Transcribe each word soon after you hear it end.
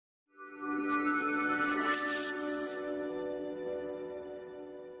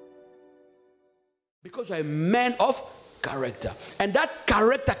Because you are a man of character. And that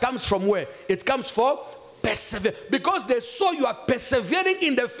character comes from where? It comes from persevere. Because they saw you are persevering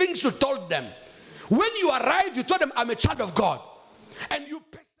in the things you told them. When you arrived, you told them, I'm a child of God. And you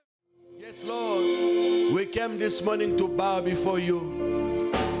persevere. Yes, Lord. We came this morning to bow before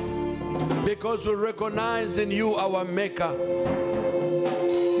you. Because we recognize in you our Maker.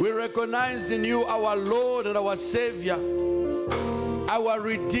 We recognize in you our Lord and our Savior. Our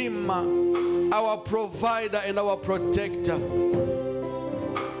Redeemer, our Provider and our Protector.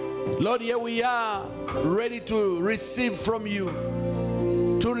 Lord, here we are, ready to receive from you,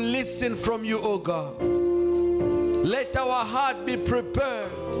 to listen from you, oh God. Let our heart be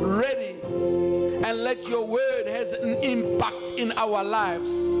prepared, ready, and let your word have an impact in our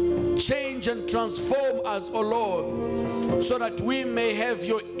lives. Change and transform us, oh Lord, so that we may have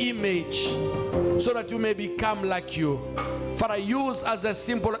your image, so that we may become like you. Father, use as a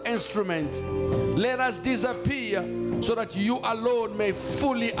simple instrument. Let us disappear so that you alone may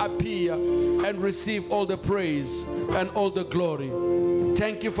fully appear and receive all the praise and all the glory.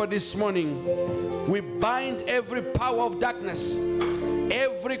 Thank you for this morning. We bind every power of darkness,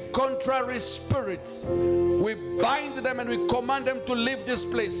 every contrary spirit. We bind them and we command them to leave this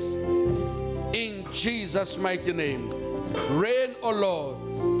place. In Jesus' mighty name. Reign, O Lord,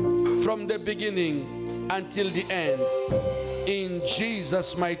 from the beginning until the end. In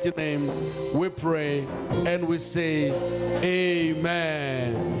Jesus' mighty name, we pray and we say,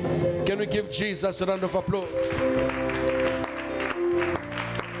 Amen. Can we give Jesus a round of applause?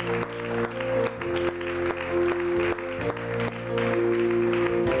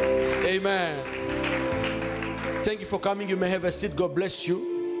 Amen. Thank you for coming. You may have a seat. God bless you.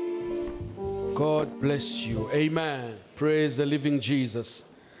 God bless you. Amen. Praise the living Jesus.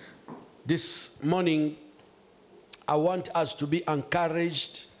 This morning, I want us to be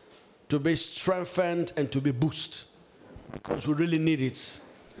encouraged, to be strengthened, and to be boosted, because we really need it.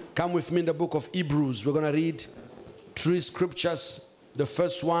 Come with me in the book of Hebrews. We're going to read 3 scriptures. The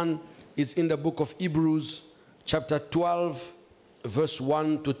first one is in the book of Hebrews, chapter 12, verse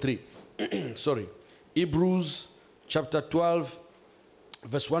 1 to 3. Sorry. Hebrews, chapter 12,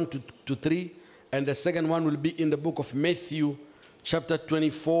 verse 1 to 3. And the second one will be in the book of Matthew, chapter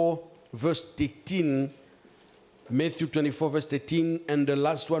 24, verse 13. Matthew 24, verse 13, and the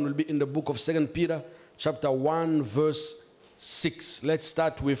last one will be in the book of 2 Peter, chapter 1, verse 6. Let's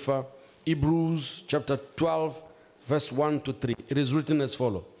start with Hebrews, chapter 12, verse 1 to 3. It is written as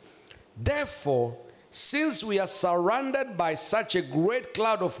follows. Therefore, since we are surrounded by such a great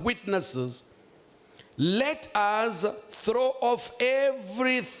cloud of witnesses, let us throw off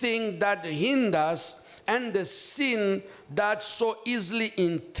everything that hinders and the sin that so easily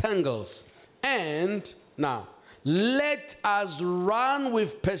entangles. And now, let us run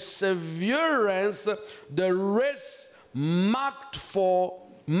with perseverance the race marked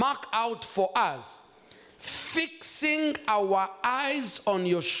out for us, fixing our eyes on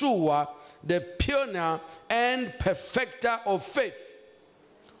Yeshua, the pioneer and perfecter of faith.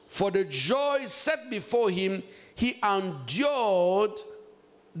 For the joy set before him, he endured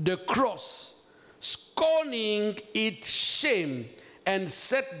the cross, scorning its shame, and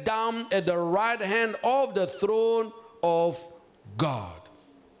sat down at the right hand of the throne of God.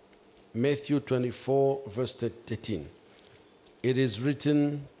 Matthew 24, verse 13. It is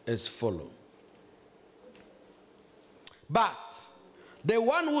written as follows. But the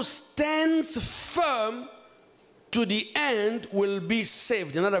one who stands firm to the end will be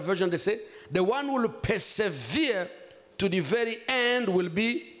saved. Another version they say, the one who will persevere to the very end will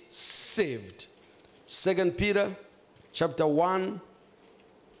be saved. 2 Peter chapter 1,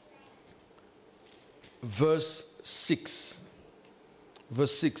 verse 6.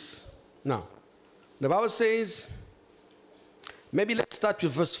 Verse 6. Now, the Bible says, maybe let's start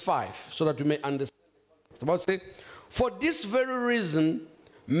with verse 5 so that we may understand. The Bible says, for this very reason,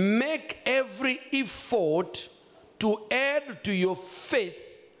 make every effort to add to your faith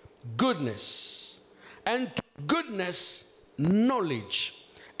goodness, and to goodness knowledge,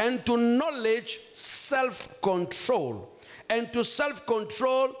 and to knowledge self-control, and to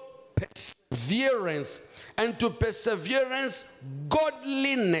self-control perseverance, and to perseverance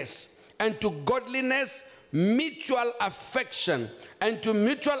godliness, and to godliness mutual affection, and to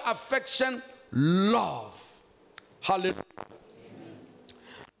mutual affection love. Hallelujah.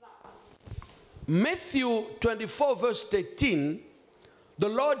 Matthew 24 verse 13, the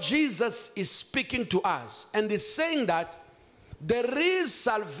Lord Jesus is speaking to us and is saying that there is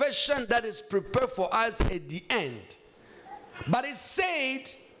salvation that is prepared for us at the end. But he said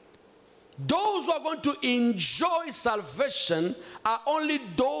those who are going to enjoy salvation are only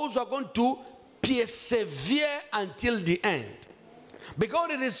those who are going to persevere until the end.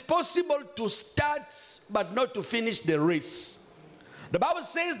 Because it is possible to start but not to finish the race. The Bible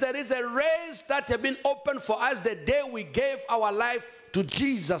says there is a race that has been opened for us the day we gave our life to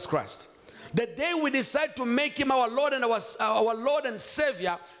Jesus Christ. The day we decide to make him our Lord and our Lord and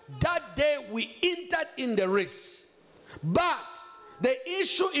Savior, that day we entered in the race. But the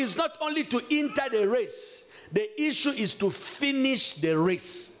issue is not only to enter the race, the issue is to finish the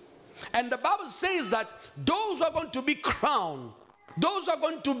race. And the Bible says that those who are going to be crowned, those who are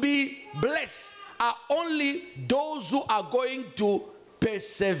going to be blessed, are only those who are going to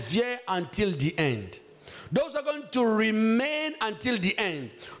persevere until the end. Those are going to remain until the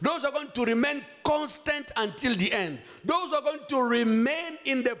end. Those are going to remain constant until the end. Those are going to remain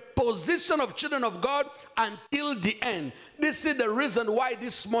in the position of children of God until the end. This is the reason why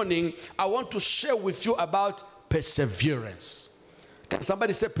this morning I want to share with you about perseverance. Can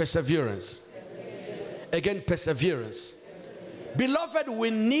somebody say perseverance? Perseverance. Again, perseverance. Perseverance. Beloved, we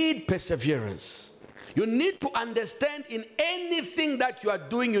need perseverance. You need to understand in anything that you are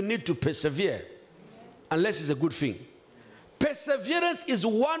doing, you need to persevere. Unless it's a good thing. Perseverance is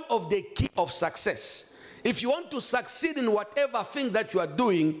one of the key of success. If you want to succeed in whatever thing that you are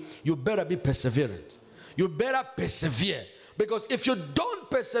doing, you better be perseverant. You better persevere. Because if you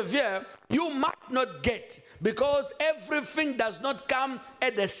don't persevere, you might not get. Because everything does not come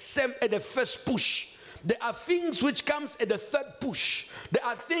at the first push. There are things which comes at the third push. There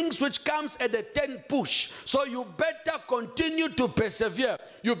are things which comes at the 10th push. So you better continue to persevere.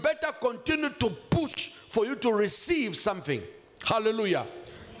 You better continue to push for you to receive something. Hallelujah.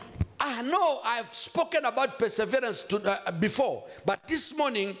 I know I've spoken about perseverance before, but this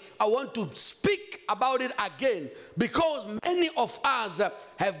morning I want to speak about it again because many of us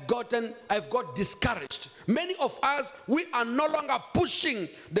have got discouraged. Many of us, we are no longer pushing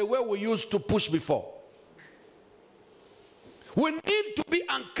the way we used to push before. We need to be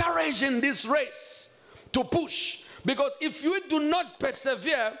encouraged in this race to push. Because if we do not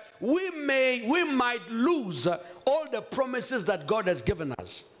persevere, we might lose all the promises that God has given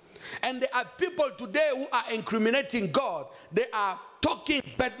us. And there are people today who are incriminating God. They are talking,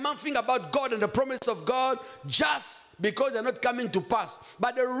 bad-mouthing about God and the promise of God just because they're not coming to pass.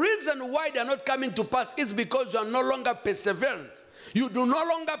 But the reason why they're not coming to pass is because you are no longer perseverant. You do no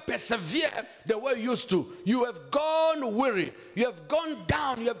longer persevere the way you used to. You have gone weary. You have gone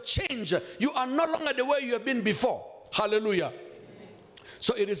down. You have changed. You are no longer the way you have been before. Hallelujah.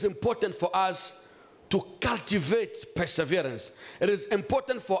 So it is important for us to cultivate perseverance. It is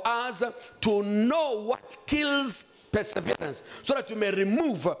important for us to know what kills perseverance so that you may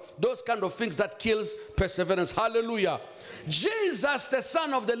remove those kind of things that kills perseverance. Hallelujah. Jesus, the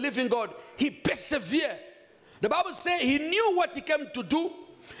Son of the living God, he persevered. The Bible says he knew what he came to do,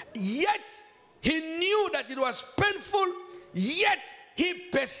 yet he knew that it was painful, yet he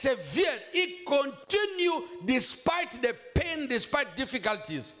persevered. He continued despite the pain, despite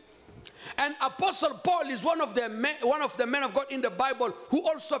difficulties. And Apostle Paul is one of the men of God in the Bible who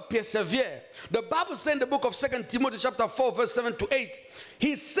also persevered. The Bible says in the book of 2 Timothy chapter 4 verse 7 to 8,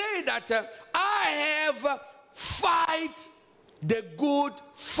 he said that I have fight the good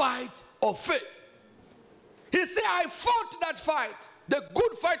fight of faith. He said, I fought that fight, the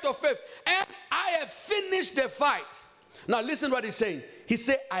good fight of faith, and I have finished the fight. Now listen to what he's saying. He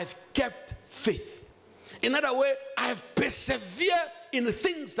said, I've kept faith. In other words, I've persevered in the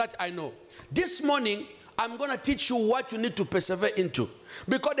things that I know. This morning, I'm going to teach you what you need to persevere into.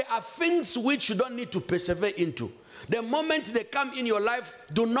 Because there are things which you don't need to persevere into. The moment they come in your life,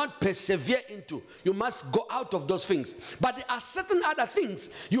 do not persevere into. You must go out of those things. But there are certain other things,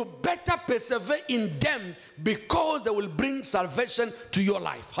 you better persevere in them because they will bring salvation to your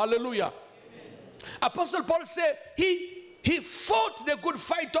life. Hallelujah. Amen. Apostle Paul said he fought the good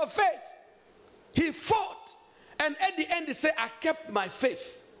fight of faith. He fought. And at the end he said, I kept my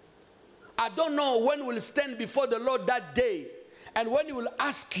faith. I don't know when we'll stand before the Lord that day. And when he will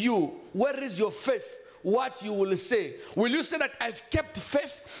ask you, where is your faith? What you will say. Will you say that I've kept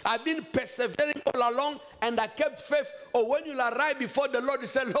faith? I've been persevering all along and I kept faith? Or when you'll arrive before the Lord, you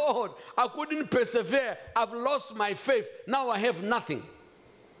say, Lord, I couldn't persevere. I've lost my faith. Now I have nothing.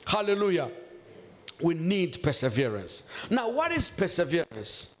 Hallelujah. We need perseverance. Now, what is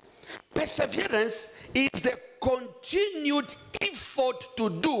perseverance? Perseverance is the continued effort to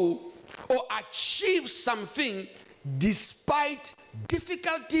do or achieve something despite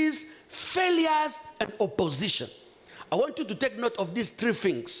difficulties, failures, and opposition. I want you to take note of these three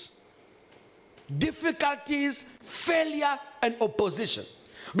things. Difficulties, failure, and opposition.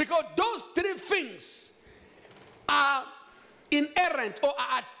 Because those three things are inherent or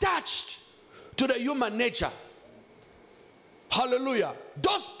are attached to the human nature. Hallelujah.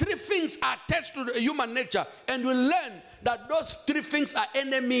 Those three things are attached to the human nature, and we learn that those three things are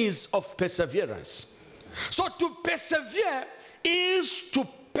enemies of perseverance. So to persevere is to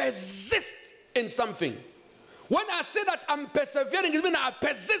persist in something. When I say that I'm persevering, it means I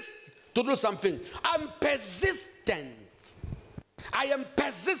persist to do something. I'm persistent. I am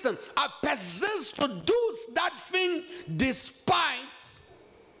persistent. I persist to do that thing despite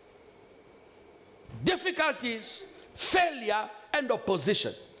difficulties, failure, and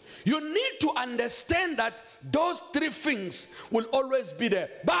opposition. You need to understand that those three things will always be there.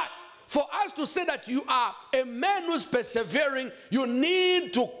 But for us to say that you are a man who's persevering, you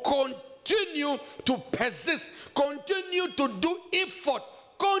need to continue to persist, continue to do effort,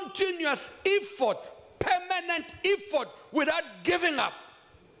 continuous effort, permanent effort without giving up.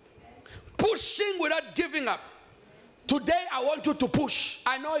 Pushing without giving up. Today I want you to push.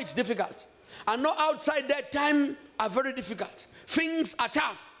 I know it's difficult. I know outside that time are very difficult. Things are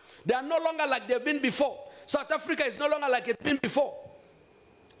tough. They are no longer like they've been before. South Africa is no longer like it's been before.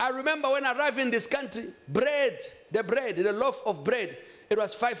 I remember when I arrived in this country, the loaf of bread, it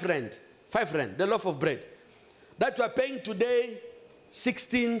was 5 rand. 5 rand, the loaf of bread. That we are paying today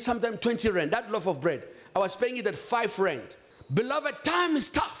 16, sometimes 20 rand, that loaf of bread. I was paying it at 5 rand. Beloved, time is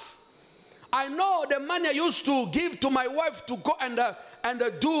tough. I know the money I used to give to my wife to go and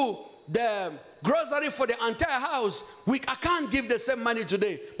do the grocery for the entire house, I can't give the same money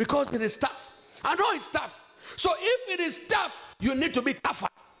today because it is tough. I know it's tough. So if it is tough, you need to be tougher.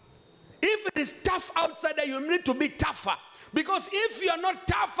 If it is tough outside there, you need to be tougher. Because if you are not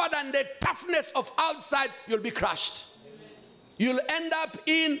tougher than the toughness of outside, you'll be crushed. You'll end up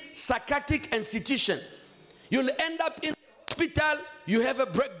in psychiatric institution. You'll end up in hospital, you have a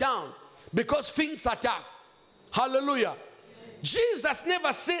breakdown because things are tough. Hallelujah. Jesus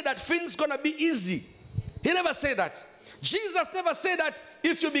never said that things gonna be easy. He never said that. Jesus never said that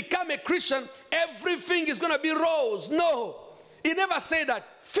if you become a Christian, everything is gonna be rose. No. He never said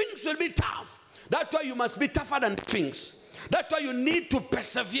that. Things will be tough. That's why you must be tougher than things. That's why you need to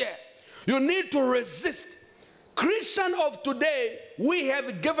persevere. You need to resist. Christians of today, we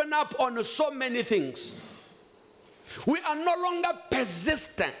have given up on so many things. We are no longer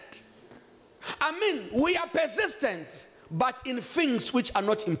persistent. I mean, we are persistent, but in things which are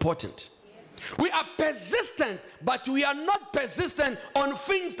not important. We are persistent, but we are not persistent on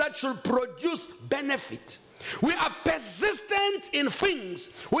things that should produce benefit. We are persistent in things.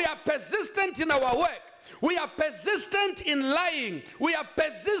 We are persistent in our work. We are persistent in lying. We are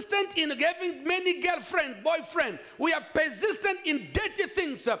persistent in having many girlfriends, boyfriends. We are persistent in dirty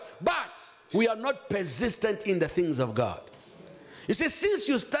things, but we are not persistent in the things of God. You see, since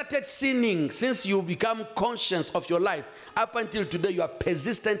you started sinning, since you become conscious of your life, up until today, you are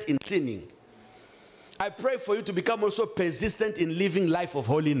persistent in sinning. I pray for you to become also persistent in living life of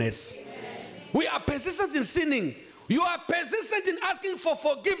holiness. We are persistent in sinning. You are persistent in asking for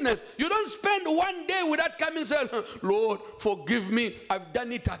forgiveness. You don't spend one day without coming and saying, Lord, forgive me, I've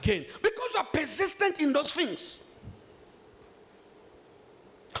done it again. Because you are persistent in those things.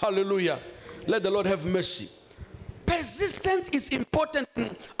 Hallelujah. Let the Lord have mercy. Persistence is important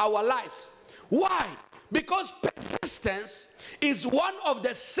in our lives. Why? Because persistence is one of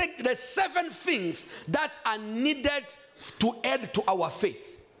the 7 things that are needed to add to our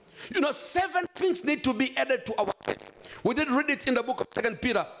faith. You know, 7 things need to be added to our faith. We did read it in the book of 2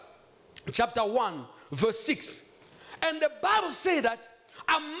 Peter, chapter 1, verse 6. And the Bible says that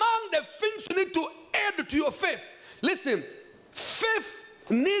among the things you need to add to your faith, listen, faith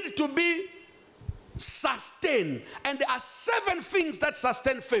needs to be sustained. And there are 7 things that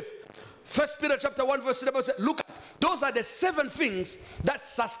sustain faith. 1 Peter chapter 1, verse 7 says, look, those are the 7 things that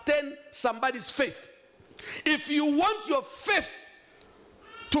sustain somebody's faith. If you want your faith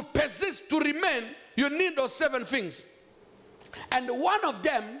to persist, to remain, you need those 7 things. And one of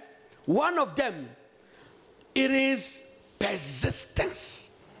them, it is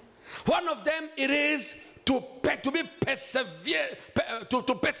persistence. One of them, it is to persevere.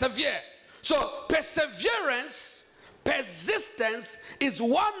 So perseverance, persistence is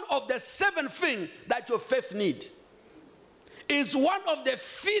one of the 7 things that your faith needs. Is one of the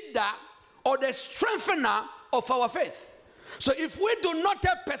feeder or the strengthener of our faith. So if we do not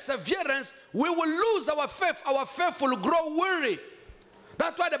have perseverance, we will lose our faith. Our faith will grow weary.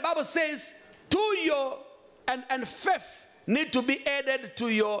 That's why the Bible says, and faith need to be added to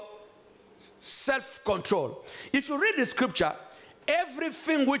your self-control. If you read the scripture,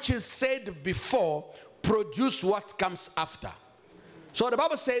 everything which is said before produces what comes after. So the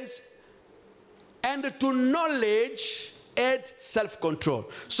Bible says, and to knowledge add self-control.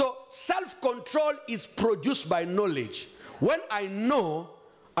 So self-control is produced by knowledge. When I know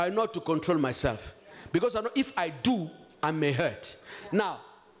to control myself. Because I know if I do, I may hurt. Now,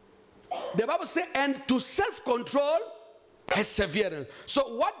 the Bible says, and to self-control, perseverance.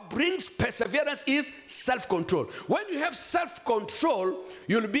 So what brings perseverance is self-control. When you have self-control,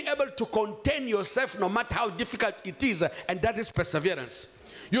 you'll be able to contain yourself no matter how difficult it is, and that is perseverance.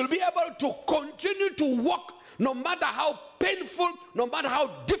 You'll be able to continue to walk no matter how painful, no matter how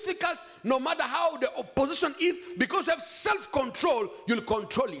difficult, no matter how the opposition is, because you have self-control, you'll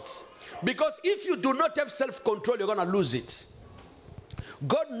control it. Because if you do not have self-control, you're going to lose it.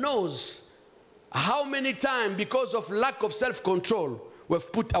 God knows how many times, because of lack of self-control,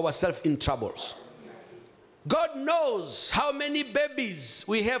 we've put ourselves in troubles. God knows how many babies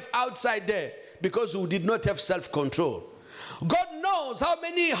we have outside there because we did not have self-control. God knows how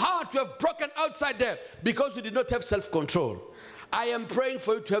many hearts we have broken outside there because we did not have self-control. I am praying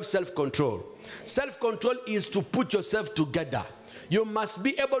for you to have self-control. Self-control is to put yourself together. You must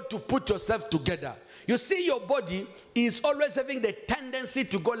be able to put yourself together. You see, your body is always having the tendency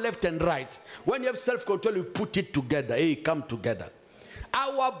to go left and right. When you have self-control, you put it together. Hey, come together.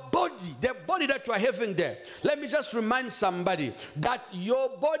 Our body, the body that you are having there, let me just remind somebody that your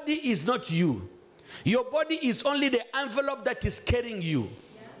body is not you. Your body is only the envelope that is carrying you.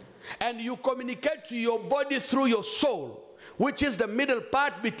 And you communicate to your body through your soul, which is the middle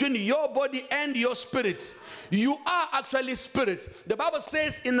part between your body and your spirit. You are actually spirit. The Bible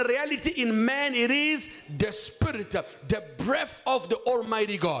says in reality, in man, it is the spirit, the breath of the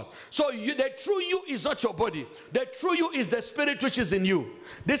Almighty God. So the true you is not your body. The true you is the spirit which is in you.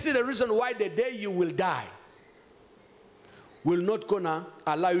 This is the reason why the day you will die, will not gonna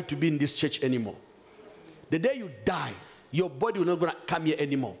allow you to be in this church anymore. The day you die, your body will not gonna come here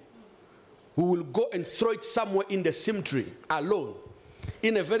anymore. We will go and throw it somewhere in the cemetery alone,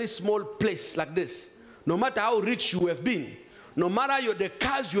 in a very small place like this. No matter how rich you have been, no matter the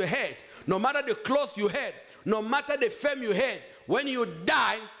cars you had, no matter the clothes you had, no matter the fame you had, when you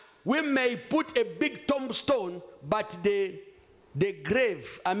die, we may put a big tombstone, but the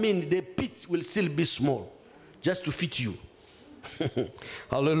grave, the pit will still be small, just to fit you.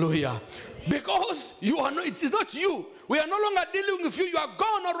 Hallelujah. Because you are not, it is not you. We are no longer dealing with you. You are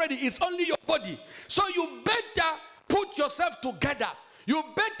gone already. It's only your body. So you better put yourself together. You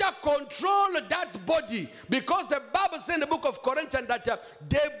better control that body, because the Bible says in the book of Corinthians that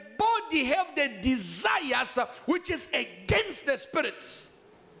the body have the desires which is against the spirits.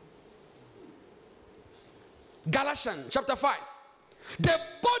 Galatians chapter 5. The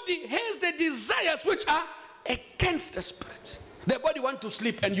body has the desires which are against the spirits. The body wants to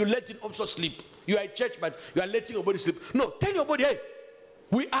sleep and you let it also sleep. You are at church but you are letting your body sleep. No, tell your body, hey,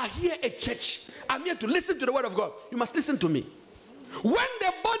 we are here at church. I'm here to listen to the word of God. You must listen to me. When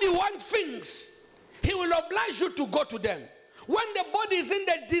the body wants things, he will oblige you to go to them. When the body is in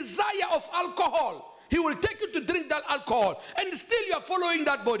the desire of alcohol, he will take you to drink that alcohol, and still you are following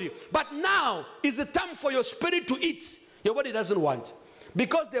that body. But now is the time for your spirit to eat. Your body doesn't want,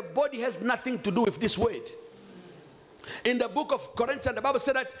 because the body has nothing to do with this word. In the book of Corinthians, the Bible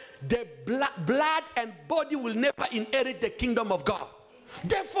said that the blood and body will never inherit the kingdom of God.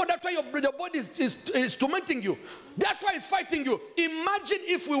 Therefore, that's why your body is tormenting you. That's why it's fighting you. Imagine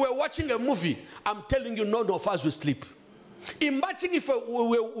if we were watching a movie. I'm telling you, none of us will sleep. Imagine if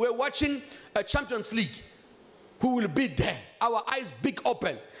we were watching a Champions League. Who will be there? Our eyes big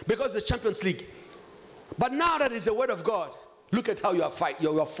open, because the Champions League. But now that is the word of God. Look at how you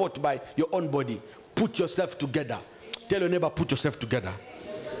are fought by your own body. Put yourself together. Tell your neighbor, put yourself together.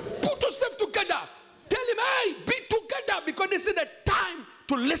 Put yourself together. Tell him, hey, be together, because this is the time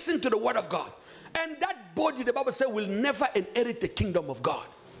to listen to the word of God. And that body, the Bible says, will never inherit the kingdom of God.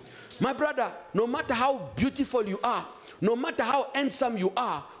 My brother, no matter how beautiful you are, no matter how handsome you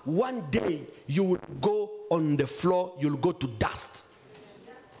are, one day you will go on the floor, you'll go to dust.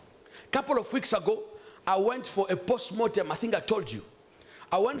 A couple of weeks ago, I went for a post-mortem. I think I told you.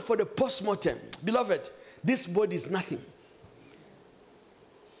 I went for the post-mortem. Beloved, this body is nothing.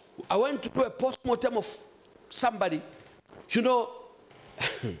 I went to do a post-mortem of somebody. You know,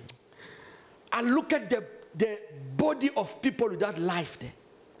 I look at the body of people without life there,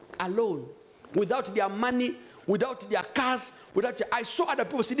 alone, without their money, without their cars, I saw other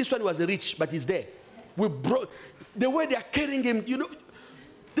people. See, this one was rich, but he's there. We brought the way they are carrying him. You know,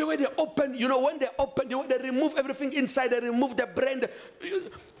 the way they open. You know, when they open, the way they remove everything inside. They remove the brain.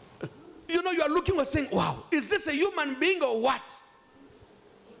 You know, you are looking and saying, "Wow, is this a human being or what?"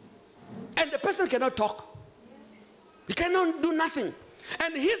 And the person cannot talk. He cannot do nothing.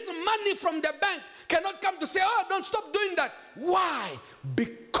 And his money from the bank cannot come to say, oh, don't stop doing that. Why?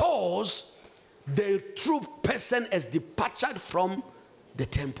 Because the true person has departed from the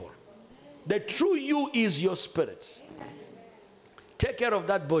temple. The true you is your spirit. Take care of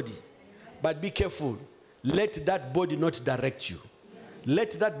that body, but be careful. Let that body not direct you.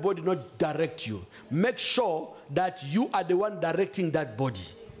 Let that body not direct you. Make sure that you are the one directing that body.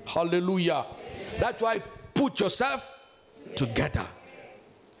 Hallelujah. That's why put yourself together.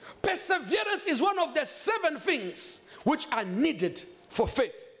 Perseverance is one of the 7 things which are needed for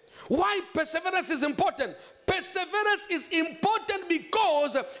faith. Why perseverance is important? Perseverance is important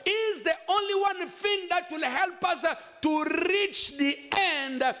because it is the only one thing that will help us to reach the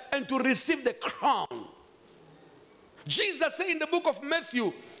end and to receive the crown. Jesus said in the book of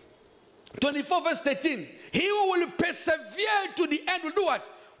Matthew 24 verse 13, he who will persevere to the end will do what?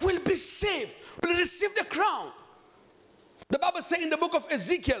 Will be saved, will receive the crown. The Bible says in the book of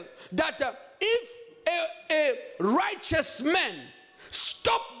Ezekiel that if a righteous man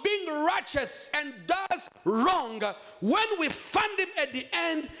stop being righteous and does wrong, when we find him at the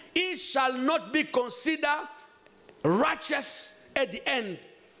end, he shall not be considered righteous at the end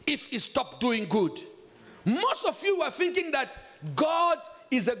if he stopped doing good. Most of you are thinking that God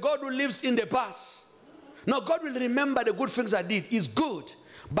is a God who lives in the past. No, God will remember the good things I did. He's good.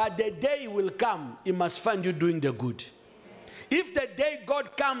 But the day will come, he must find you doing the good. If the day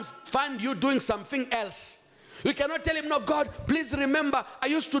God comes, find you doing something else, you cannot tell him, no, God, please remember, I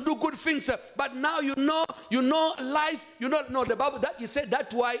used to do good things, but now you know life, no, the Bible, that he said,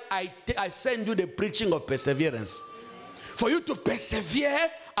 that's why I send you the preaching of perseverance. For you to persevere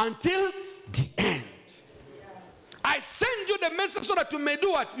until the end. I send you the message so that you may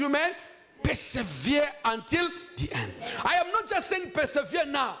do what? You may persevere until the end. I am not just saying persevere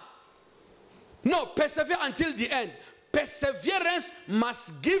now. No, persevere until the end. Perseverance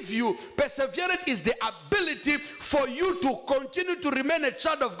must give you, perseverance is the ability for you to continue to remain a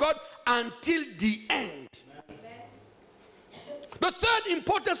child of God until the end. The third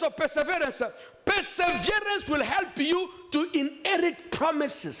importance of perseverance, perseverance will help you to inherit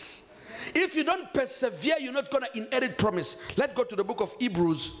promises. If you don't persevere, you're not going to inherit promise. Let's go to the book of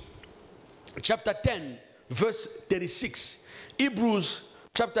Hebrews, chapter 10, verse 36. Hebrews,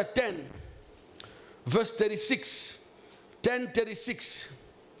 chapter 10, verse 36. 10:36.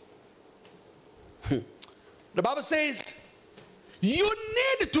 The Bible says, you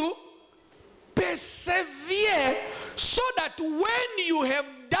need to persevere so that when you have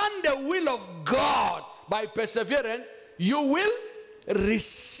done the will of God by persevering, you will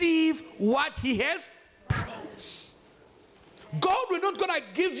receive what he has promised. God will not going to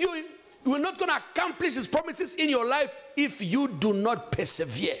give you, will not going to accomplish his promises in your life if you do not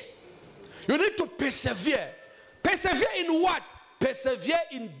persevere. You need to persevere. Persevere in what? Persevere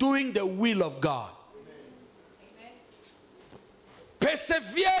in doing the will of God. Amen.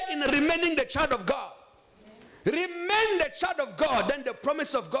 Persevere in remaining the child of God. Remain the child of God, then the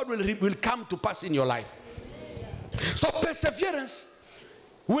promise of God will come to pass in your life. So perseverance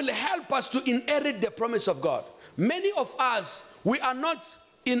will help us to inherit the promise of God. Many of us, we are not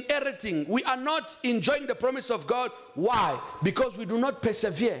inheriting, we are not enjoying the promise of God. Why? Because we do not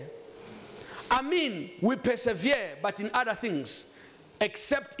persevere. I mean, we persevere, but in other things,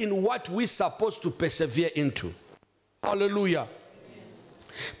 except in what we're supposed to persevere into. Hallelujah.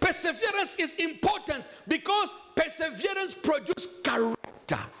 Perseverance is important because perseverance produces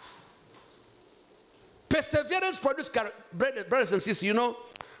character. Perseverance produces character. Brothers and sisters, you know,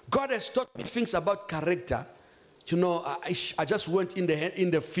 God has taught me things about character. You know, I just went in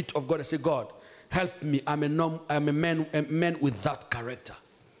the feet of God and said, God, help me. I'm a man without character.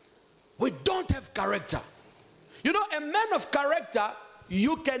 We don't have character. You know, a man of character,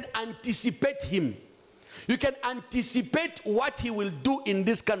 you can anticipate him. You can anticipate what he will do in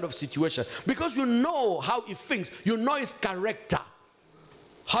this kind of situation. Because you know how he thinks. You know his character.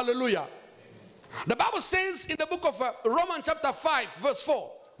 Hallelujah. The Bible says in the book of Romans chapter 5 verse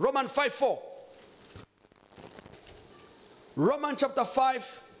 4. Romans 5:4. Romans chapter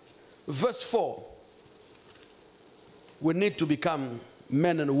 5 verse 4. We need to become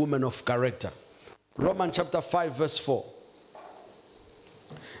men and women of character. Romans chapter 5 verse 4.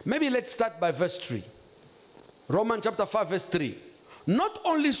 Maybe let's start by verse 3. Romans chapter 5 verse 3. Not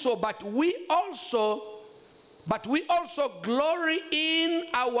only so, but we also glory in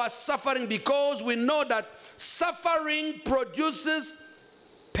our suffering, because we know that suffering produces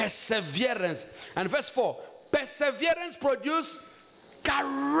perseverance. And verse 4, perseverance produces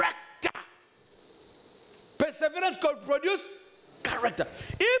character. Perseverance could produce character.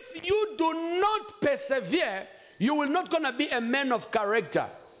 If you do not persevere, you will not going to be a man of character.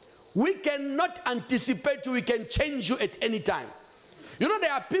 we cannot anticipate you. We can change you at any time. You know,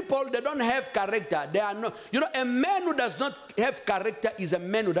 there are people that don't have character. They are not. You know, a man who does not have character is a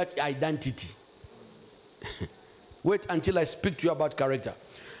man without identity. Wait until I speak to you about character.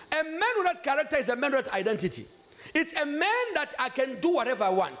 A man without character is a man without identity. It's a man that I can do whatever I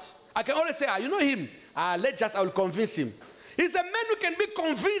want. I can always say, you know him. I will convince him. He's a man who can be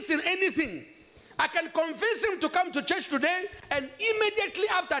convinced in anything. I can convince him to come to church today, and immediately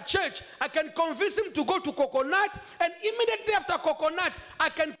after church, I can convince him to go to Coconut, and immediately after Coconut, I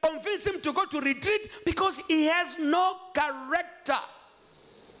can convince him to go to retreat because he has no character.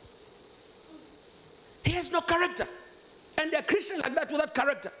 He has no character. And there are Christians like that without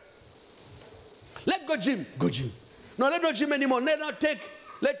character. Let's go gym. Go gym. No, let's not gym anymore. Let's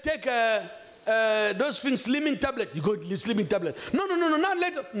take those things, slimming tablet. You go slimming tablet. No.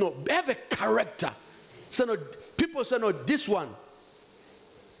 No, have a character. So no, people say, no, this one.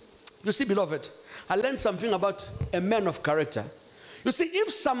 You see, beloved, I learned something about a man of character. You see, if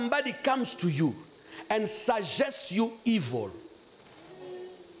somebody comes to you and suggests you evil,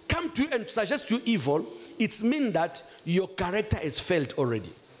 it means that your character is failed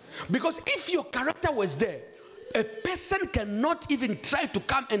already. Because if your character was there, a person cannot even try to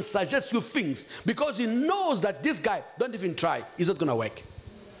come and suggest you things because he knows that this guy, don't even try, it's not going to work.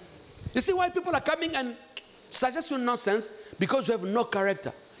 You see why people are coming and suggest you nonsense? Because you have no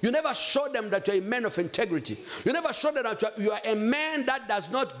character. You never show them that you're a man of integrity. You never show them that you are a man that does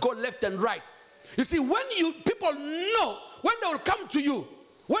not go left and right. You see, when people know, when they will come to you,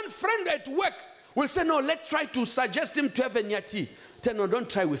 when friend at work will say, no, let's try to suggest him to have a nyati. Tell no, don't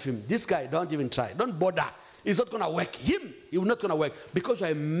try with him. This guy, don't even try. Don't bother. It's not going to work. He will not going to work because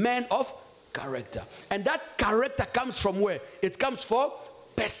you're a man of character. And that character comes from where? It comes from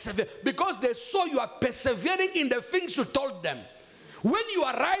persevere. Because they saw you are persevering in the things you told them. When you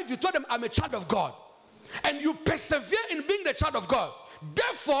arrive, you told them, I'm a child of God. And you persevere in being the child of God.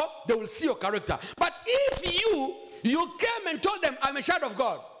 Therefore, they will see your character. But if you came and told them, I'm a child of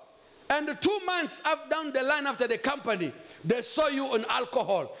God, and 2 months down the line after the company, they saw you on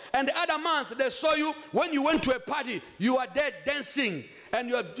alcohol. And the other month, they saw you when you went to a party, you are there dancing, and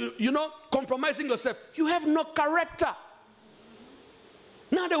you are, compromising yourself. You have no character.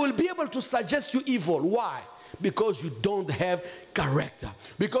 Now they will be able to suggest you evil. Why? Because you don't have character.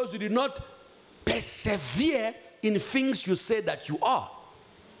 Because you did not persevere in things you say that you are.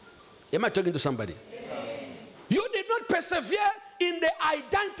 Am I talking to somebody? Yes. You did not persevere in the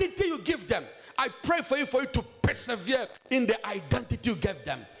identity you give them. I pray for you to persevere in the identity you gave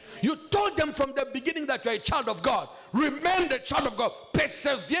them. You told them from the beginning that you are a child of God. Remain the child of God.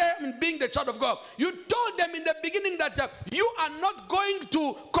 Persevere in being the child of God. You told them in the beginning that you are not going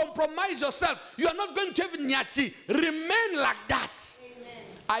to compromise yourself. You are not going to have nyati. Remain like that. Amen.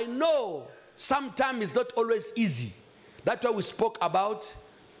 I know sometimes it's not always easy. That's why we spoke about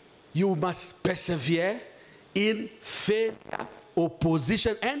you must persevere in failure,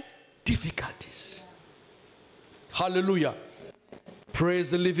 opposition, and difficulties. Hallelujah.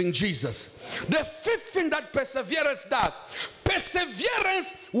 Praise the living Jesus. The fifth thing that perseverance does,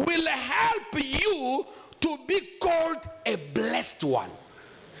 perseverance will help you to be called a blessed one.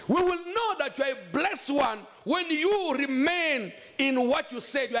 We will know that you are a blessed one when you remain in what you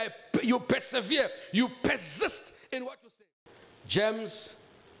said. You persevere, you persist in what you say. James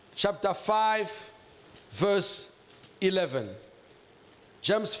chapter 5 verse 11.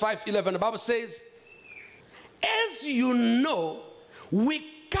 James 5:11, the Bible says, as you know, we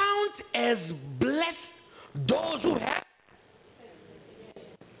count as blessed those who have.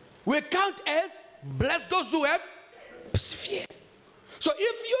 We count as blessed those who have persevered. So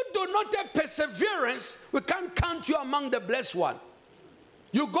if you do not have perseverance, we can't count you among the blessed one.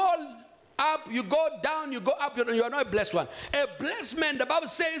 You go up, you go down, you go up, you are not a blessed one. A blessed man, the Bible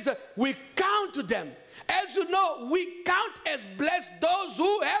says, we count them. As you know, we count as blessed those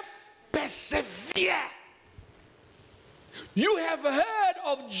who have persevered. You have heard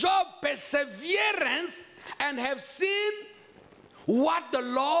of Job's perseverance and have seen what the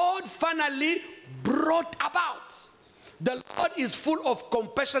Lord finally brought about. The Lord is full of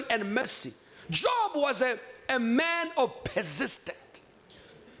compassion and mercy. Job was a man of persistence.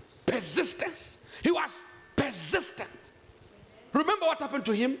 He was persistent. Remember what happened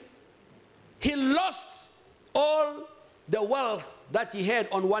to him? He lost all the wealth that he had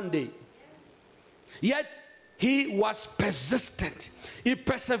on one day. Yet, he was persistent. He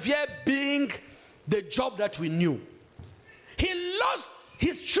persevered being the job that we knew. He lost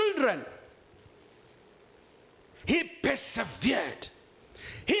his children. He persevered.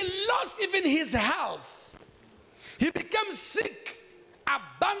 He lost even his health. He became sick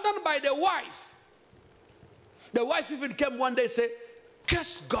abandoned by the wife. The wife even came one day and said,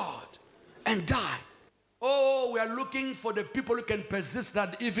 curse God and die. Oh, we are looking for the people who can persist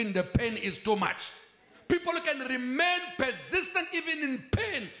that even the pain is too much. People who can remain persistent even in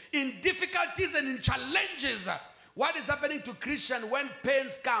pain, in difficulties and in challenges. What is happening to Christians when pain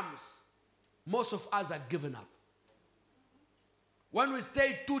comes? Most of us are giving up. When we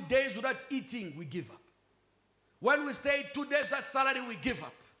stay 2 days without eating, we give up. When we stay 2 days without salary, we give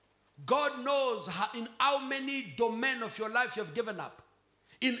up. God knows in how many domains of your life you have given up.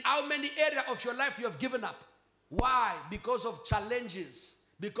 In how many areas of your life you have given up. Why? Because of challenges,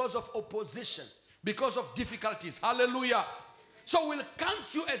 because of opposition, because of difficulties. Hallelujah. So we'll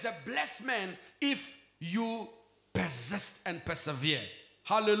count you as a blessed man if you persist and persevere.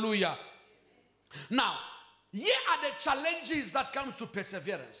 Hallelujah. Now, here are the challenges that comes to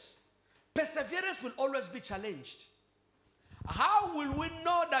perseverance. Perseverance will always be challenged. How will we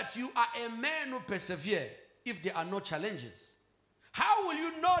know that you are a man who persevere if there are no challenges? How will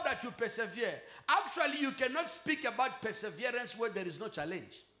you know that you persevere? Actually, you cannot speak about perseverance where there is no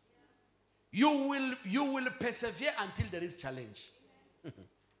challenge. You will persevere until there is challenge.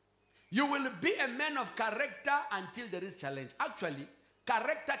 You will be a man of character until there is challenge. Actually,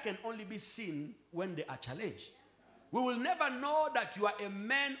 character can only be seen when there are challenge. We will never know that you are a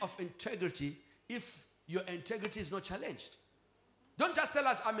man of integrity if your integrity is not challenged. Don't just tell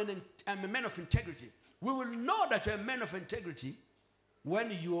us, I'm a man of integrity. We will know that you're a man of integrity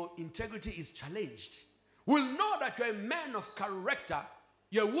when your integrity is challenged. We'll know that you're a man of character,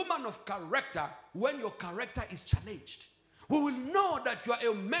 you're a woman of character when your character is challenged. We will know that you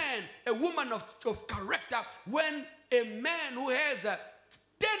are a man, a woman of character when a man who has 10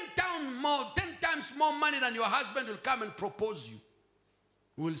 times more money than your husband will come and propose you.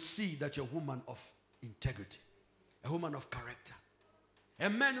 We will see that you're a woman of integrity, a woman of character. A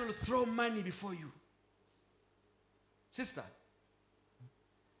man will throw money before you. Sister,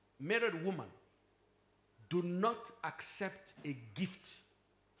 married woman, do not accept a gift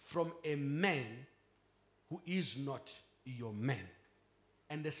from a man who is not your man,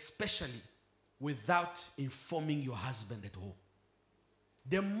 and especially without informing your husband at home.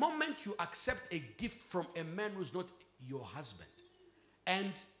 The moment you accept a gift from a man who's not your husband,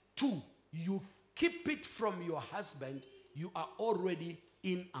 and 2, you keep it from your husband, you are already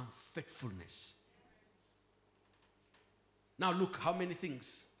in unfaithfulness. Now look how many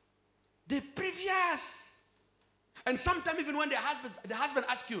things. The previous. And sometimes even when the husband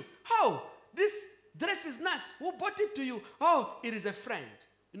asks you, oh, this dress is nice. Who bought it to you? Oh, it is a friend.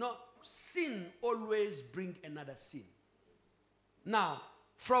 You know, sin always brings another sin. Now,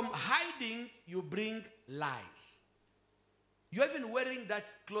 from hiding, you bring lies. You're even wearing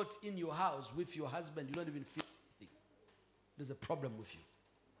that cloth in your house with your husband. You don't even feel anything. There's a problem with you.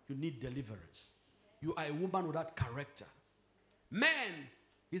 You need deliverance. You are a woman without character. Man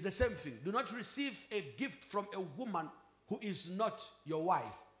is the same thing. Do not receive a gift from a woman who is not your wife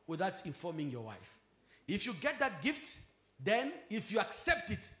without informing your wife. If you get that gift, then if you accept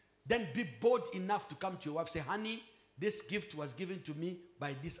it, then be bold enough to come to your wife. Say, honey, this gift was given to me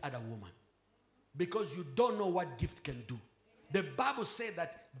by this other woman. Because you don't know what gift can do. The Bible says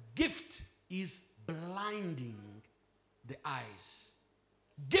that gift is blinding the eyes.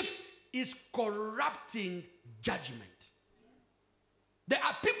 Gift is corrupting judgment. There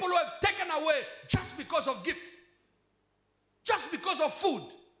are people who have taken away just because of gift. Just because of food.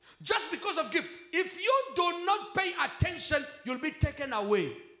 Just because of gift. If you do not pay attention, you'll be taken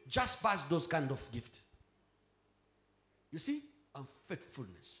away just past those kind of gifts. You see?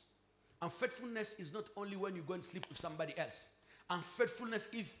 Unfaithfulness. Unfaithfulness is not only when you go and sleep with somebody else. Unfaithfulness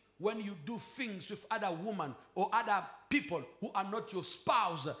is when you do things with other women or other people who are not your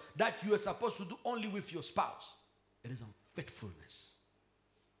spouse that you are supposed to do only with your spouse. It is unfaithfulness.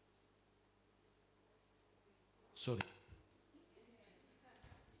 Sorry.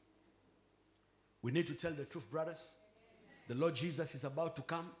 We need to tell the truth, brothers. The Lord Jesus is about to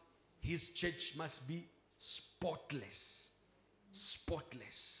come. His church must be spotless.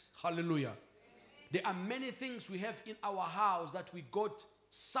 Spotless. Hallelujah. There are many things we have in our house that we got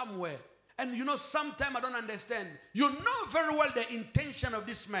somewhere. And you know, sometimes I don't understand. You know very well the intention of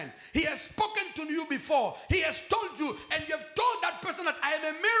this man. He has spoken to you before. He has told you, and you have told that person that I am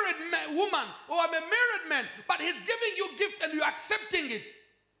a married woman or I'm a married man, but he's giving you gift and you're accepting it.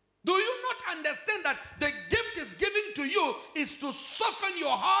 Do you not understand that the gift is giving to you is to soften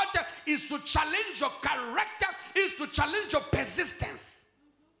your heart, is to challenge your character, is to challenge your persistence,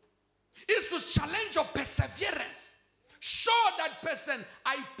 is to challenge your perseverance. show that person,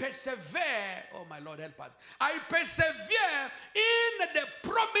 I persevere. Oh, my Lord, help us. I persevere in the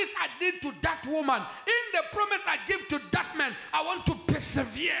promise I did to that woman, in the promise I give to that man. I want to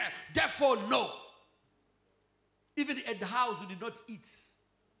persevere. Therefore, no. Even at the house, we did not eat.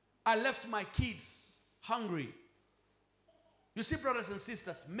 I left my kids hungry. You see, brothers and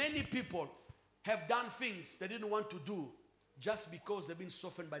sisters, many people have done things they didn't want to do just because they've been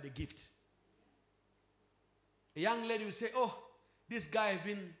softened by the gift. A young lady will say, oh, this guy has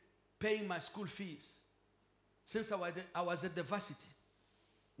been paying my school fees since I was at the varsity.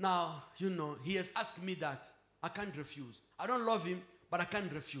 Now, you know, he has asked me that. I can't refuse. I don't love him, but I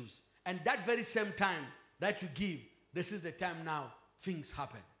can't refuse. And that very same time that you give, this is the time now things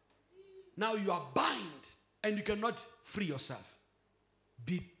happen. Now you are bound and you cannot free yourself.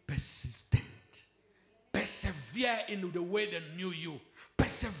 Be persistent. Persevere in the way they knew you.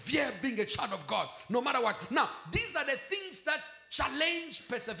 Persevere being a child of God, no matter what. Now, these are the things that challenge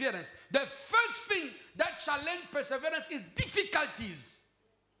perseverance. The first thing that challenge perseverance is difficulties,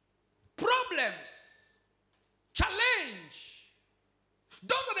 problems, challenge.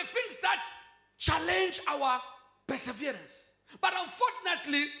 Those are the things that challenge our perseverance. But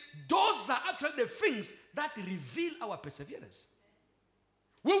unfortunately, those are actually the things that reveal our perseverance.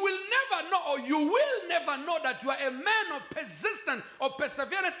 We will never know, or you will never know, that you are a man of persistence or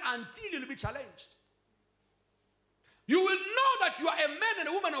perseverance until you will be challenged. You will know that you are a man and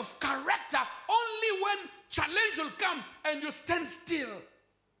a woman of character only when challenge will come and you stand still.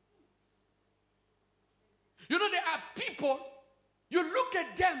 You know, there are people, you look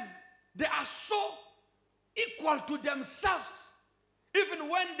at them, they are so equal to themselves. Even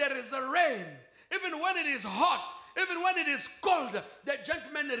when there is a rain, even when it is hot, even when it is cold, the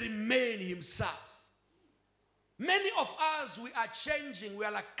gentleman remain himself. Many of us, we are changing. We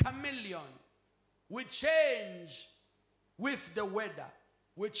are like chameleon. We change with the weather.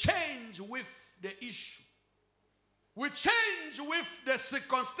 We change with the issue. We change with the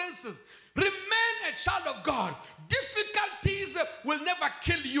circumstances. Remain a child of God. Difficulties will never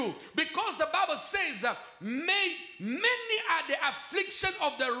kill you, because the Bible says, many are the affliction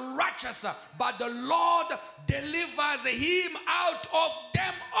of the righteous, but the Lord delivers him out of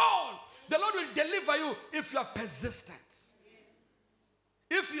them all. The Lord will deliver you if you are persistent.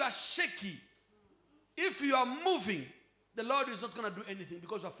 If you are shaky, if you are moving, the Lord is not going to do anything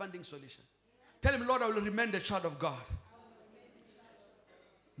because you are finding solution. Tell him, Lord, I will remain the child of God.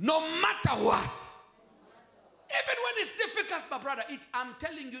 No matter what. Even when it's difficult, my brother, I'm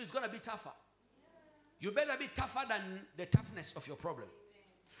telling you, it's going to be tougher. You better be tougher than the toughness of your problem.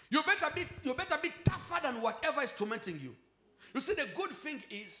 You better be tougher than whatever is tormenting you. You see, the good thing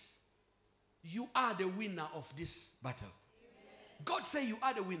is, you are the winner of this battle. God say you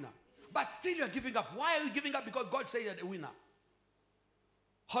are the winner. But still you are giving up. Why are you giving up? Because God say you are the winner.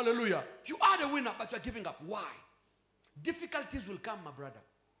 Hallelujah. You are the winner, but you are giving up. Why? Difficulties will come, my brother.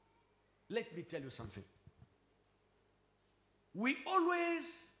 Let me tell you something. We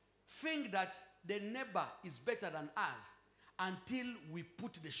always think that the neighbor is better than us until we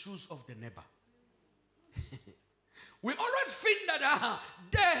put the shoes of the neighbor. We always think that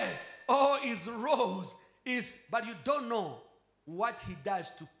there, his rose is, but you don't know what he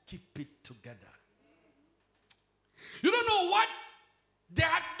does to keep it together. You don't know what they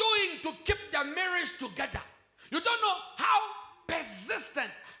are doing to keep their marriage together. You don't know how persistent,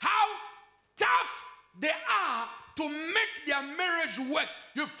 how tough they are to make their marriage work.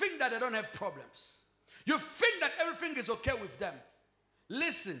 You think that they don't have problems. You think that everything is okay with them.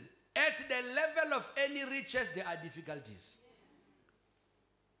 Listen, at the level of any riches, there are difficulties.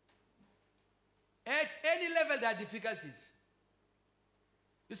 At any level, there are difficulties.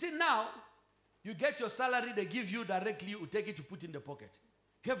 You see, now, you get your salary, they give you directly, you take it to put in the pocket.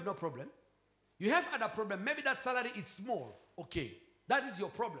 You have no problem. You have other problem. Maybe that salary is small. Okay. That is your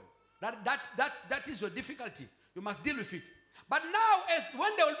problem. That is your difficulty. You must deal with it. But now, as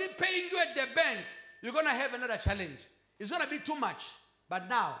when they will be paying you at the bank, you're going to have another challenge. It's going to be too much. But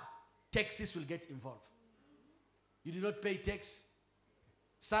now, taxes will get involved. You did not pay tax.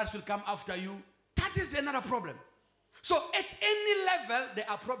 SARS will come after you. That is another problem. So at any level, there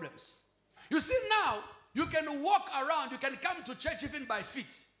are problems. You see, now, you can walk around, you can come to church even by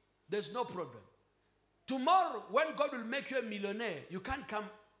feet. There's no problem. Tomorrow, when God will make you a millionaire, you can't come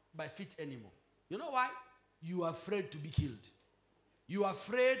by feet anymore. You know why? You are afraid to be killed. You are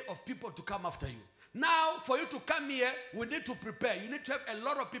afraid of people to come after you. Now, for you to come here, we need to prepare. You need to have a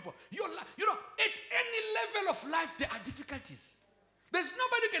lot of people. You know, at any level of life, there are difficulties. There's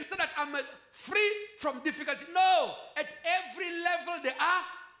nobody who can say that I'm free from difficulty. No. At every level, there are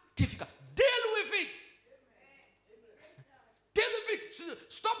difficulties. Deal with it.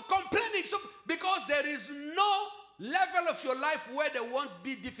 Stop complaining. Because there is no level of your life where there won't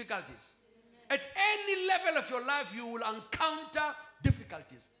be difficulties. At any level of your life, you will encounter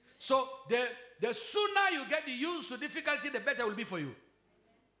difficulties. So the sooner you get used to difficulty, the better it will be for you.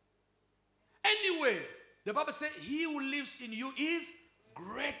 Anyway, the Bible says, he who lives in you is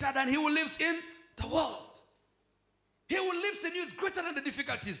greater than he who lives in the world. He who lives in you is greater than the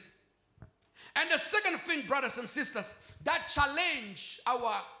difficulties. And the second thing, brothers and sisters, that challenge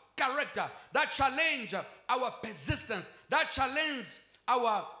our character, that challenge our persistence, that challenge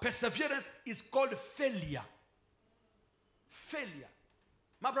our perseverance is called failure. Failure.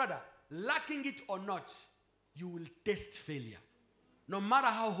 My brother, lacking it or not, you will taste failure. No matter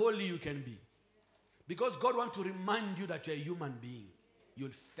how holy you can be. Because God wants to remind you that you're a human being.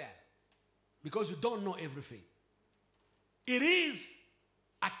 You'll fail. Because you don't know everything. It is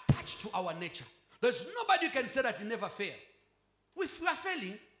attached to our nature. There's nobody who can say that you never fail. We are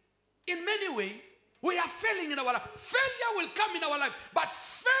failing in many ways. We are failing in our life. Failure will come in our life. But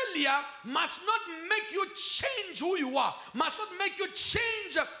failure must not make you change who you are. Must not make you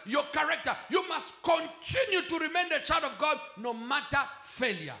change your character. You must continue to remain the child of God no matter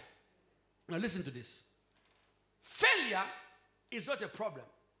failure. Now listen to this. Failure is not a problem.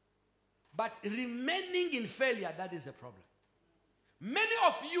 But remaining in failure, that is a problem. Many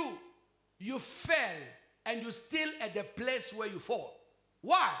of you fail and you're still at the place where you fall.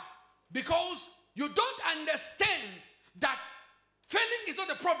 Why? Because you don't understand that failing is not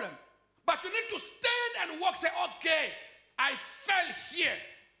a problem. But you need to stand and walk, say, okay, I fell here.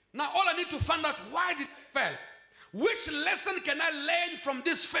 Now all I need to find out, why did I fail? Which lesson can I learn from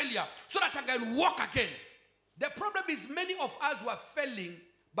this failure so that I can walk again? The problem is many of us who are failing,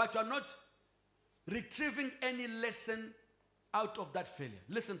 but you are not retrieving any lesson out of that failure.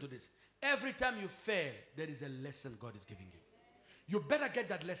 Listen to this. Every time you fail, there is a lesson God is giving you. You better get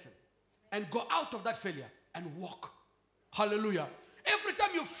that lesson and go out of that failure and walk. Hallelujah. Every time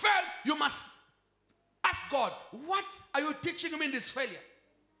you fail, you must ask God, what are you teaching me in this failure?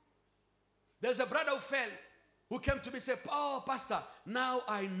 There's a brother who fell, who came to me and said, oh, Pastor, now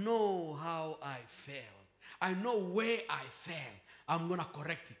I know how I failed. I know where I failed. I'm going to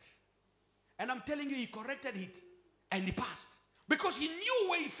correct it. And I'm telling you, he corrected it and he passed. Because he knew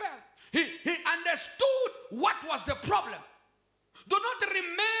where he fell. He understood what was the problem. Do not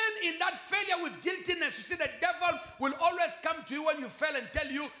remain in that failure with guiltiness. You see, the devil will always come to you when you fail and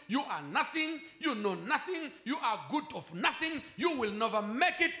tell you, you are nothing, you know nothing, you are good of nothing, you will never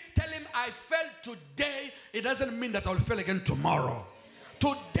make it. Tell him, I fell today. It doesn't mean that I'll fail again tomorrow.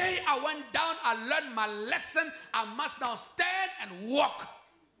 Today I went down, I learned my lesson. I must now stand and walk.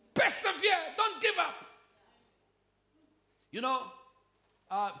 Persevere, don't give up. You know,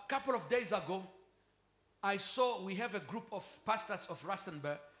 a couple of days ago, I saw we have a group of pastors of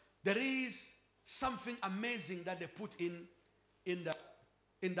Rustenburg. There is something amazing that they put in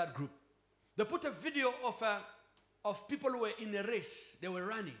that group. They put a video of people who were in a race. They were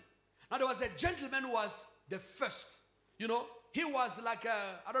running. Now there was a gentleman who was the first. You know, he was like,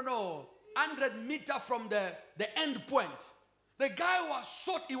 100 meters from the end point. The guy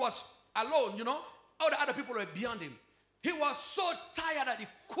he was alone, you know. All the other people were beyond him. He was so tired that he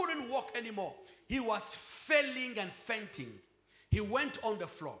couldn't walk anymore. He was failing and fainting. He went on the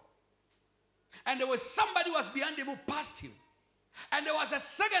floor. And there was somebody who was behind him who passed him. And there was a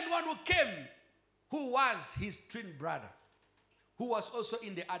second one who came, who was his twin brother, who was also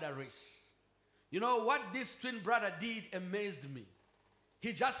in the other race. You know what this twin brother did amazed me.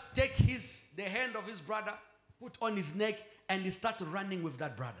 He just took the hand of his brother, put on his neck, and he started running with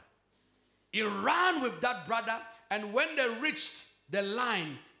that brother. He ran with that brother, and when they reached the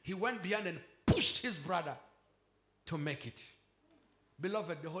line, he went behind and pushed his brother to make it.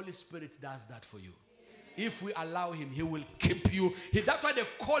 Beloved, the Holy Spirit does that for you. If we allow him, he will keep you. That's why they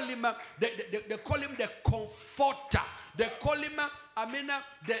call him, they call him the comforter. They call him, oh my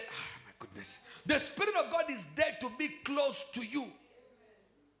goodness. The Spirit of God is there to be close to you.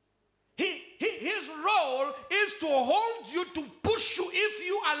 His role is to hold you, to push you if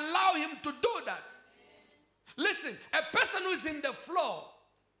you allow him to do that. Listen, a person who is in the floor,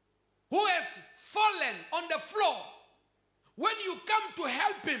 who has fallen on the floor, when you come to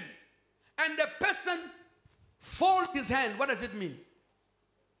help him and the person folds his hand, what does it mean?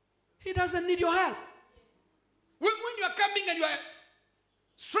 He doesn't need your help. When you are coming and you are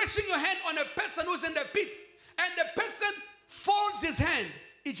stretching your hand on a person who's in the pit and the person folds his hand,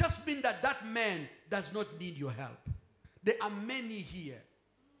 it just means that that man does not need your help. There are many here.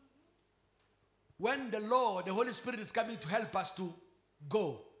 When the Lord, the Holy Spirit is coming to help us to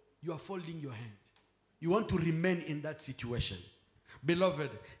go, you are folding your hand. You want to remain in that situation. Beloved,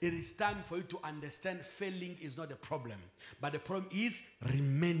 it is time for you to understand failing is not a problem, but the problem is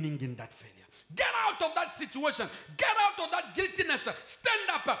remaining in that failure. Get out of that situation. Get out of that guiltiness. Stand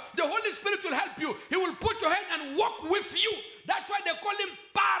up. The Holy Spirit will help you. He will put your hand and walk with you. That's why they call him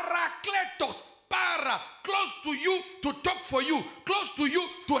Parakletos. Para, close to you to talk for you, close to you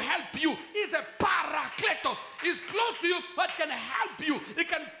to help you. He's a Parakletos. He's close to you but can help you. He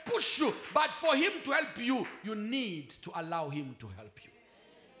can push you. But for him to help you, you need to allow him to help you.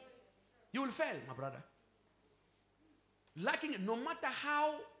 You will fail, my brother. Lacking, no matter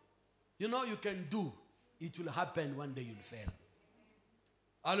how you can do, it will happen one day. You'll fail.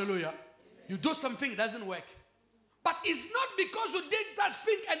 Hallelujah. You do something, it doesn't work. But it's not because you did that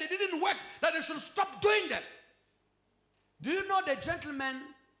thing and it didn't work that you should stop doing that. Do you know the gentleman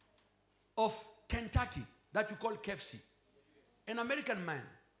of Kentucky that you call KFC? An American man.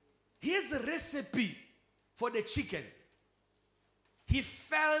 Here's a recipe for the chicken. He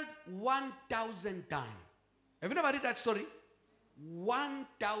failed 1,000 times. Have you never read that story?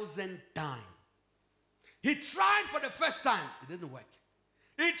 1,000 times. He tried for the first time. It didn't work.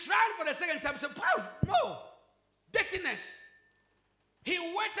 He tried for the second time. He said, oh, no. Dirtiness. He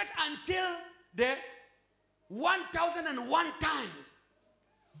waited until the 1,001 time.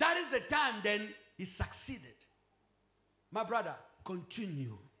 That is the time then he succeeded. My brother,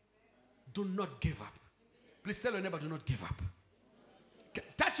 continue. Do not give up. Please tell your neighbor, do not give up.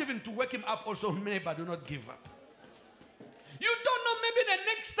 Touch even to wake him up also, neighbor, do not give up. You don't know, maybe the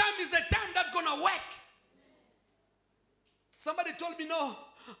next time is the time that's going to work. Somebody told me, no,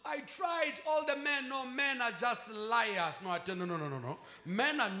 I tried all the men. No, men are just liars. No, I tell you, no.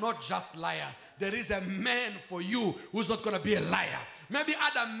 Men are not just liars. There is a man for you who's not going to be a liar. Maybe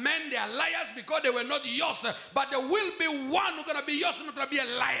other men, they are liars because they were not yours. But there will be one who's going to be yours who's not going to be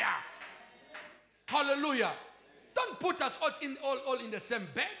a liar. Hallelujah. Don't put us all in the same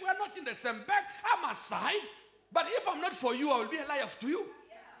bag. We are not in the same bag. I'm aside. But if I'm not for you, I will be a liar to you.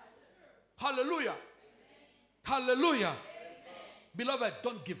 Hallelujah. Hallelujah. Beloved,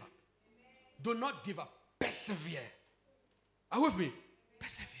 don't give up. Do not give up. Persevere. Are you with me?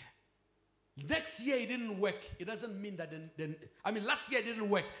 Persevere. Next year it didn't work. It doesn't mean that last year it didn't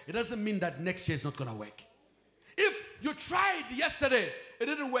work. It doesn't mean that next year is not going to work. If you tried yesterday, it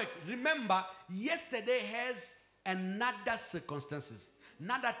didn't work. Remember, yesterday has another circumstances.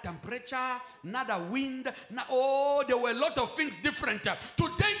 Another temperature, another wind. There were a lot of things different.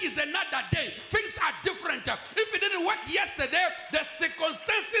 Today is another day. Things are different. If it didn't work yesterday, the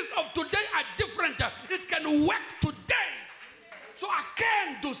circumstances of today are different. It can work today. So I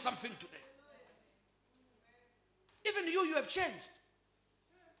can do something today. Even you have changed.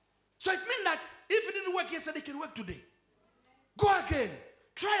 So it means that if it didn't work yesterday, it can work today. Go again.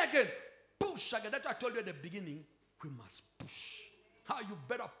 Try again. Push again. That's what I told you at the beginning. We must push. You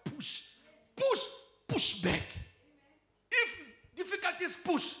better push. Push back. If difficulties,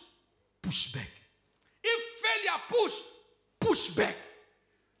 push back. If failure, push back.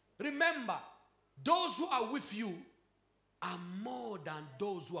 Remember, those who are with you are more than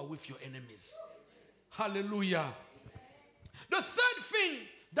those who are with your enemies. Hallelujah. The third thing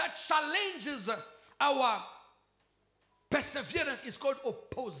that challenges our perseverance is called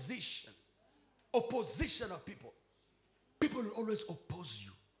opposition. Opposition of people. People will always oppose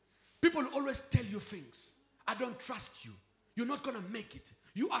you. People will always tell you things. I don't trust you. You're not going to make it.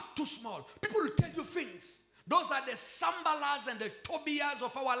 You are too small. People will tell you things. Those are the Sambalas and the Tobias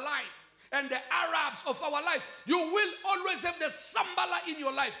of our life. And the Arabs of our life. You will always have the Sambala in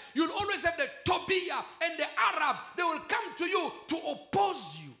your life. You'll always have the Tobiah and the Arab. They will come to you to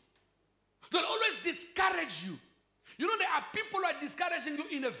oppose you. They'll always discourage you. You know, there are people who are discouraging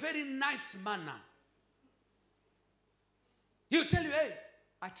you in a very nice manner. He'll tell you, hey,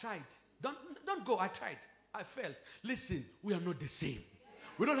 I tried. Don't go, I tried. I failed. Listen, we are not the same.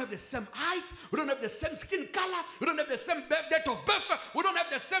 We don't have the same height. We don't have the same skin color. We don't have the same date of birth. We don't have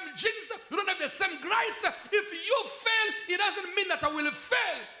the same genes. We don't have the same grace. If you fail, it doesn't mean that I will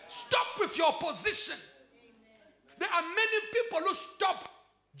fail. Stop with your opposition. There are many people who stop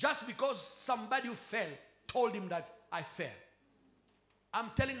just because somebody who failed told him that I failed.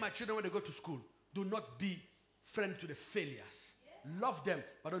 I'm telling my children when they go to school, do not be friend to the failures. Love them,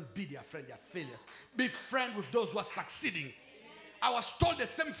 but don't be their friend. They are failures. Be friend with those who are succeeding. I was told the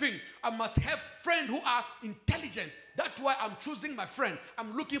same thing. I must have friends who are intelligent. That's why I'm choosing my friend.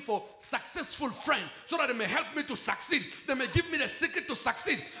 I'm looking for successful friends so that they may help me to succeed. They may give me the secret to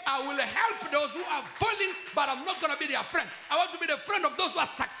succeed. I will help those who are falling, but I'm not going to be their friend. I want to be the friend of those who are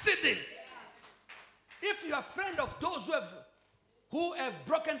succeeding. If you are a friend of those who have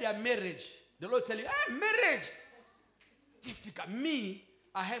broken their marriage, the Lord tell you, hey, marriage. difficult. Me,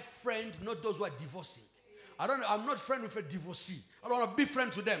 I have friends, not those who are divorcing. I'm not friend with a divorcee. I don't want to be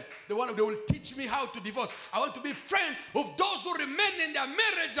friends with them. They will teach me how to divorce. I want to be friend of those who remain in their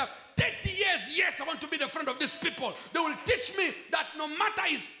marriage 30 years. Yes, I want to be the friend of these people. They will teach me that no matter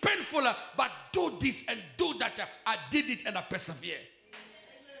it's painful, but do this and do that. I did it and I persevere.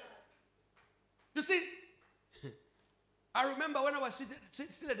 You see, I remember when I was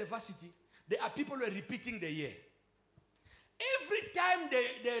still at the varsity, there are people who are repeating the year. Every time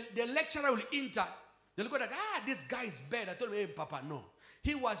the lecturer will enter, they'll go that, this guy is bad. I told him, hey, Papa, no.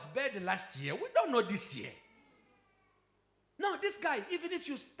 He was bad last year. We don't know this year. No, this guy, even if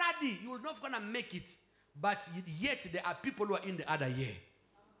you study, you're not going to make it. But yet there are people who are in the other year.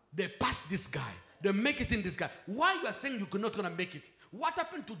 They pass this guy. They make it in this guy. Why you are saying you're not going to make it? What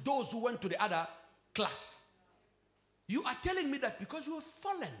happened to those who went to the other class? You are telling me that because you have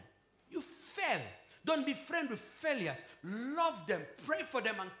fallen. You fell. Don't be friends with failures. Love them. Pray for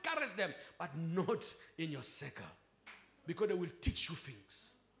them. Encourage them. But not in your circle. Because they will teach you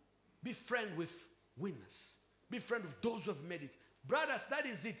things. Be friend with winners. Be friend with those who have made it. Brothers, that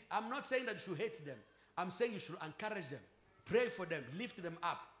is it. I'm not saying that you should hate them. I'm saying you should encourage them. Pray for them. Lift them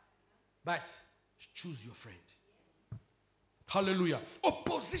up. But choose your friend. Hallelujah.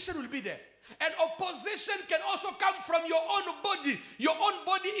 Opposition will be there. And opposition can also come from your own body. Your own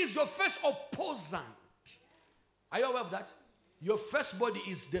body is your first opposant. Are you aware of that? Your first body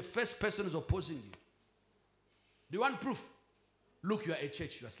is the first person who's opposing you. Do you want proof? Look, you are at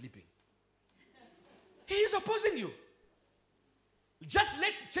church, you are sleeping. He is opposing you. Just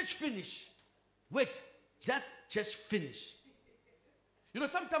let church finish. Wait, let church finish. You know,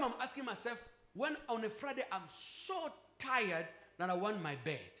 sometimes I'm asking myself, when on a Friday I'm so tired that I want my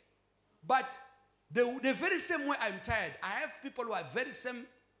bed. But the very same way I'm tired, I have people who are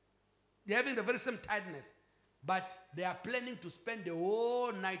they're having the very same tiredness, but they are planning to spend the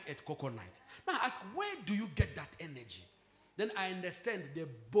whole night at Cocoa Night. Now I ask, where do you get that energy? Then I understand the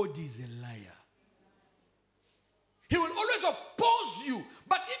body is a liar. He will always oppose you,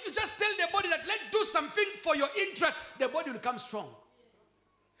 but if you just tell the body that let's do something for your interest, the body will come strong.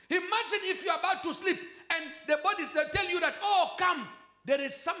 Imagine if you're about to sleep and the bodies, they tell you that, oh, come, there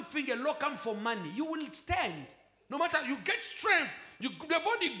is something, a law come for money. You will stand. No matter, you get strength. The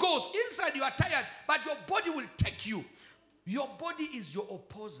body goes. Inside you are tired, but your body will take you. Your body is your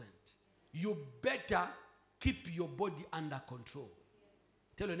opposant. You better keep your body under control.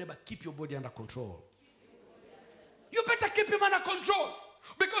 Tell your neighbor, keep your body under control. You better keep him under control.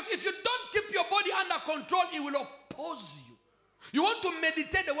 Because if you don't keep your body under control, it will oppose you. You want to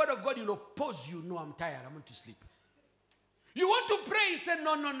meditate the word of God, it will oppose you. No, I'm tired. I want to sleep. You want to pray, you say,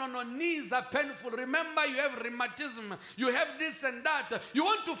 no, knees are painful. Remember, you have rheumatism. You have this and that. You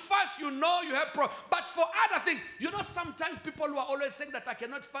want to fast, you know you have but for other things, you know, sometimes people who are always saying that I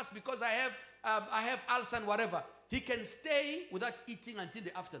cannot fast because I have ulcer and whatever. He can stay without eating until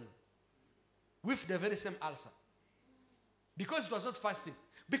the afternoon with the very same ulcer. Because it was not fasting.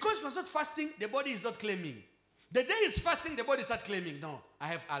 Because it was not fasting, the body is not claiming. The day is fasting, the body starts claiming, no, I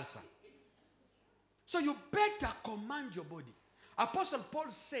have ulcer. So you better command your body. Apostle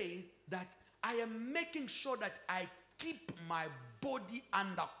Paul said that I am making sure that I keep my body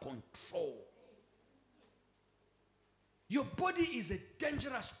under control. Your body is a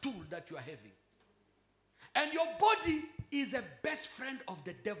dangerous tool that you are having. And your body is a best friend of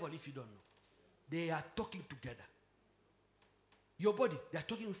the devil if you don't know. They are talking together. Your body, they are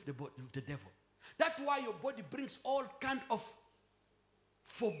talking with the devil. That's why your body brings all kind of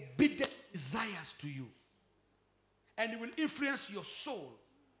forbidden desires to you. And it will influence your soul.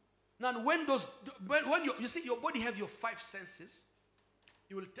 Now, when you see your body have your 5 senses,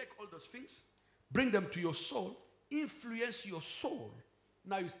 you will take all those things, bring them to your soul, influence your soul.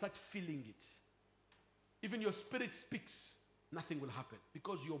 Now you start feeling it. Even your spirit speaks, nothing will happen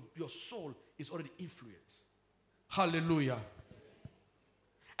because your soul is already influenced. Hallelujah.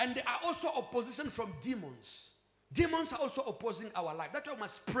 And there are also opposition from demons. Demons are also opposing our life. That's why we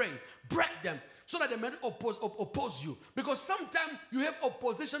must pray, break them, so that they may oppose you. Because sometimes you have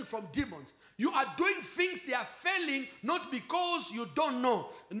opposition from demons. You are doing things, they are failing, not because you don't know,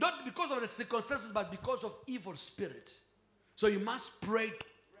 not because of the circumstances, but because of evil spirits. So you must pray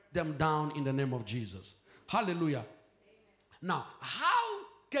them down in the name of Jesus. Hallelujah. Amen. Now, how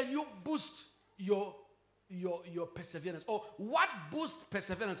can you boost your perseverance? Or what boosts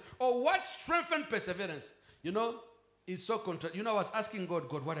perseverance? Or what strengthens perseverance? You know, it's so contrary. You know, I was asking God,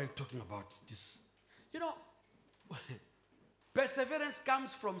 what are you talking about? This, you know, perseverance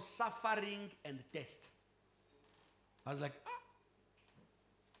comes from suffering and test. I was like,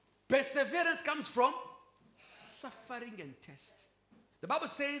 Perseverance comes from Suffering and test. The Bible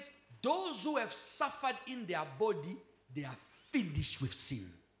says, those who have suffered in their body, they are finished with sin.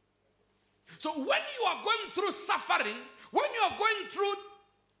 So when you are going through suffering, when you are going through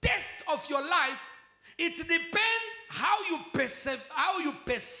test of your life, it depends how you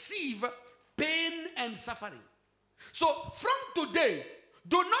perceive pain and suffering. So from today,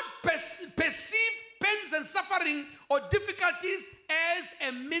 do not perceive pains and suffering or difficulties as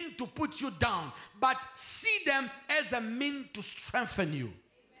a mean to put you down, but see them as a mean to strengthen you. Amen.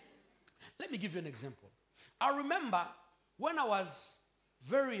 Let me give you an example. I remember when I was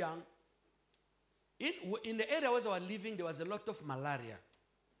very young, in the area where I was living, there was a lot of malaria.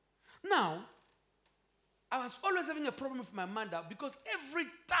 Now, I was always having a problem with my mother because every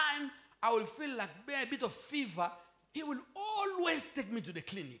time I will feel like a bit of fever, he will always take me to the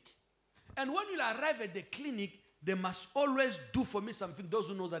clinic. And when you arrive at the clinic, they must always do for me something. Those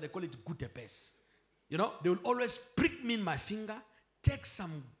who know that, they call it gutepes. You know, they will always prick me in my finger, take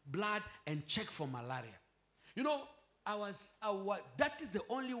some blood, and check for malaria. You know, that is the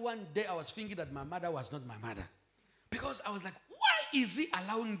only one day I was thinking that my mother was not my mother. Because I was like, why is he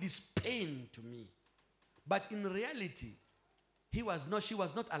allowing this pain to me? But in reality, she was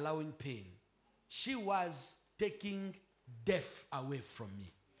not allowing pain. She was taking death away from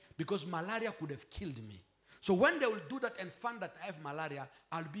me. Because malaria could have killed me. So when they will do that and find that I have malaria,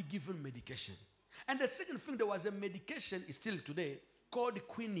 I'll be given medication. And the second thing, there was a medication, still today, called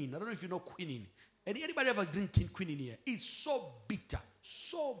quinine. I don't know if you know quinine. Anybody ever drink quinine here? It's so bitter,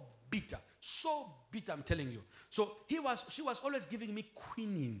 so bitter, so bitter, I'm telling you. So she was always giving me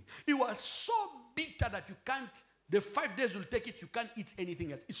quinine. It was so bitter that you can't, the 5 days you'll take it, you can't eat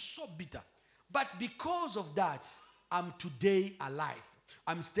anything else. It's so bitter. But because of that, I'm today alive.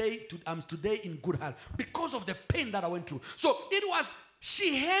 I'm today in good health because of the pain that I went through. So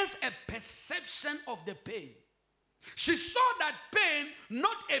she has a perception of the pain. She saw that pain,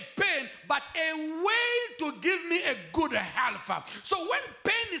 not a pain, but a way to give me a good health. So when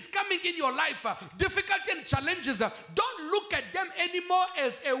pain is coming in your life, difficulty and challenges, don't look at them anymore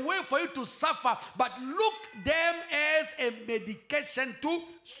as a way for you to suffer, but look them as a medication to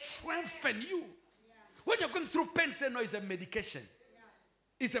strengthen you. Yeah. When you're going through pain, say, no, it's a medication.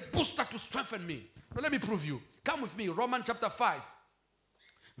 Yeah. It's a booster to strengthen me. Now let me prove you. Come with me, Romans chapter 5,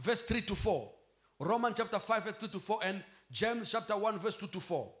 verse 3 to 4. Romans chapter 5, verse 2 to 4, and James chapter 1, verse 2 to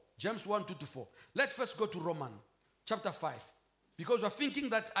 4. James 1, 2 to 4. Let's first go to Romans chapter 5. Because we're thinking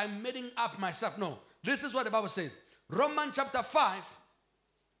that I'm making up myself. No, this is what the Bible says. Romans chapter 5,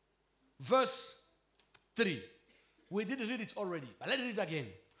 verse 3. We did read it already, but let's read it again.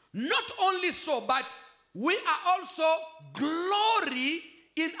 Not only so, but we are also glory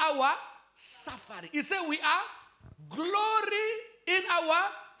in our suffering. He said we are glory in our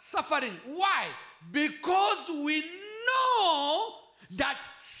suffering. Why? Because we know that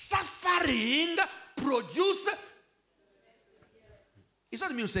suffering produces. It's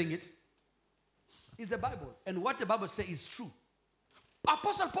not me saying it. It's the Bible. And what the Bible says is true.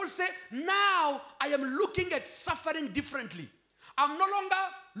 Apostle Paul said, now I am looking at suffering differently. I'm no longer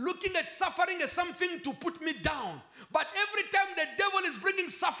looking at suffering as something to put me down. But every time the devil is bringing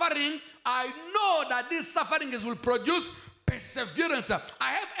suffering, I know that this suffering will produce perseverance.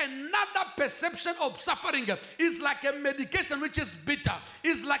 I have another perception of suffering. It's like a medication which is bitter.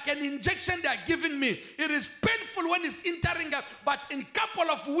 It's like an injection they are giving me. It is painful when it's entering, but in a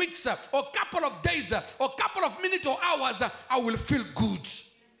couple of weeks or couple of days or couple of minutes or hours, I will feel good. Amen.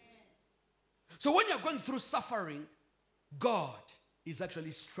 So when you're going through suffering, God is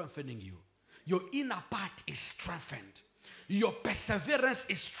actually strengthening you. Your inner part is strengthened. Your perseverance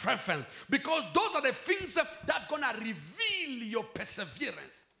is strengthened. Because those are the things that are going to reveal your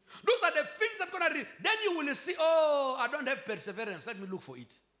perseverance. Those are the things that are going to then you will see, oh, I don't have perseverance. Let me look for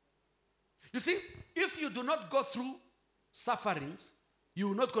it. You see, if you do not go through sufferings,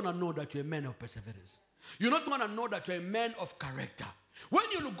 you're not going to know that you're a man of perseverance. You're not going to know that you're a man of character. When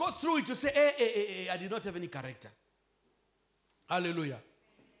you go through it, you say, hey, I did not have any character. Hallelujah.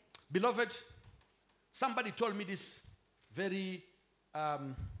 Beloved, somebody told me this very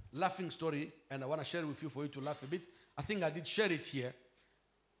laughing story, and I want to share it with you for you to laugh a bit. I think I did share it here.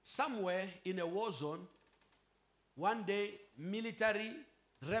 Somewhere in a war zone, one day, military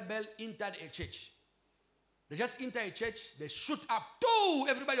rebel entered a church. They just enter a church, they shoot up to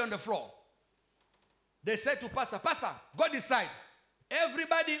everybody on the floor. They said to pastor, go this side.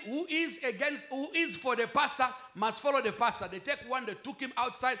 Everybody who is for the pastor must follow the pastor. They take one, they took him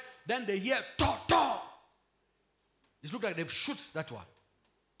outside, then they hear, to. It looks like they've shot that one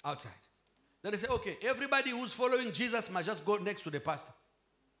outside. Then they say, okay, everybody who's following Jesus must just go next to the pastor.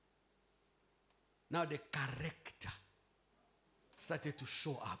 Now the character started to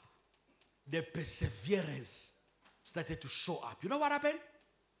show up. The perseverance started to show up. You know what happened?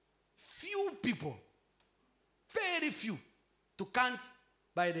 Few people, very few, to count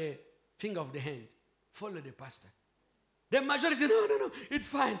by the finger of the hand, follow the pastor. The majority, no, it's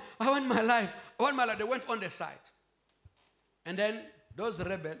fine. I want my life. I want my life. They went on the side. And then those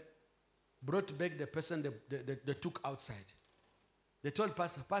rebels brought back the person they took outside. They told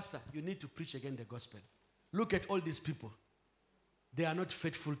Pastor, you need to preach again the gospel. Look at all these people. They are not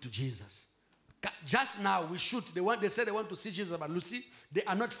faithful to Jesus. Just now, they said they want to see Jesus, but Lucy, they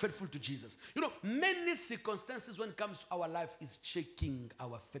are not faithful to Jesus. You know, many circumstances when it comes to our life is checking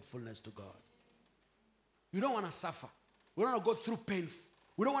our faithfulness to God. We don't want to suffer. We don't want to go through pain.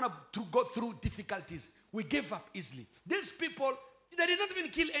 We don't want to go through difficulties. We give up easily. These people, they did not even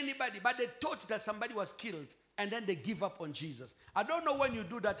kill anybody, but they thought that somebody was killed, and then they give up on Jesus. I don't know when you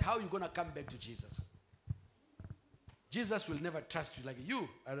do that, how you're going to come back to Jesus. Jesus will never trust you like you.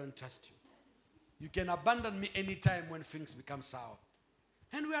 I don't trust you. You can abandon me anytime when things become sour.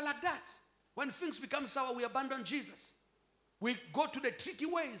 And we are like that. When things become sour, we abandon Jesus. We go to the tricky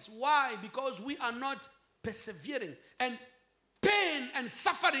ways. Why? Because we are not persevering. And pain and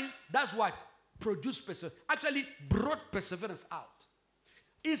suffering, that's what? Produce perseverance. Actually brought perseverance out.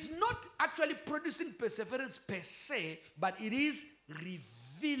 It's not actually producing perseverance per se, but it is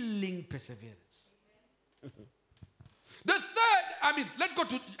revealing perseverance. The third, let's go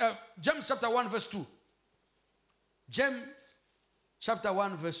to James chapter 1 verse 2. James chapter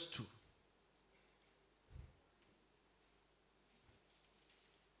 1 verse 2.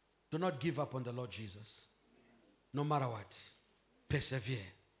 Do not give up on the Lord Jesus. No matter what. Persevere.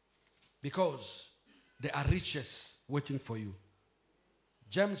 Because there are riches waiting for you.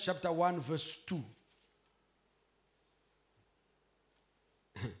 James chapter 1 verse 2.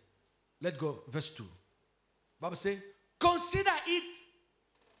 Let's go. Verse 2. Bible says, consider it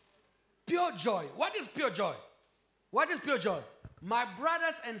pure joy. What is pure joy? What is pure joy? My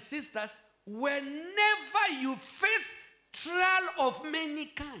brothers and sisters, whenever you face trial of many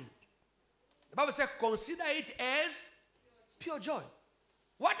kind. The Bible says, consider it as pure joy.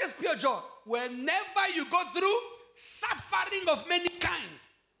 What is pure joy? Whenever you go through suffering of many kind.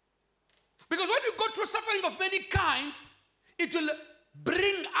 Because when you go through suffering of many kind, it will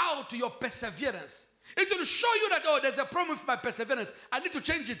bring out your perseverance. It will show you that, there's a problem with my perseverance. I need to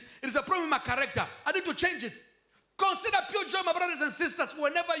change it. It is a problem with my character. I need to change it. Consider pure joy, my brothers and sisters,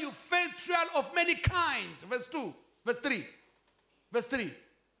 whenever you face trial of many kind. Verse 2. Verse 3. Verse 3.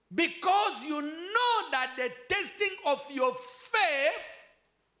 Because you know that the testing of your faith,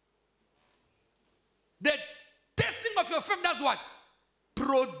 the testing of your faith, that's what?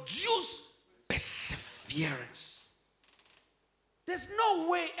 Produce perseverance. There's no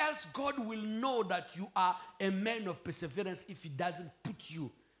way else God will know that you are a man of perseverance if he doesn't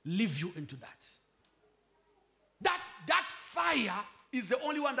leave you into that. That fire is the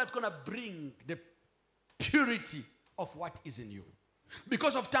only one that's going to bring the purity of what is in you.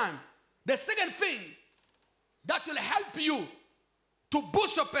 Because of time. The second thing that will help you to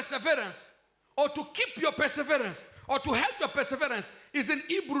boost your perseverance or to keep your perseverance or to help your perseverance is in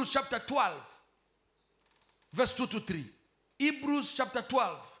Hebrews chapter 12 verse 2 to 3. Hebrews chapter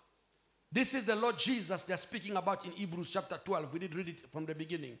 12. This is the Lord Jesus they're speaking about in Hebrews chapter 12. We did read it from the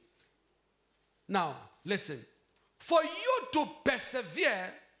beginning. Now, listen. For you to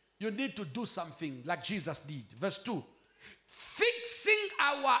persevere, you need to do something like Jesus did. Verse 2. Fixing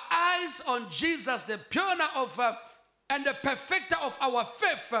our eyes on Jesus, the pioneer of and the perfecter of our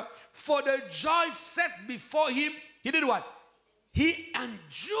faith, for the joy set before him, he did what? He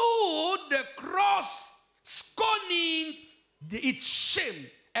endured the cross, scorning its shame,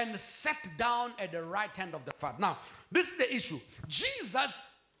 and sat down at the right hand of the Father. Now, this is the issue. Jesus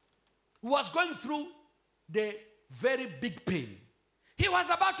was going through the very big pain. He was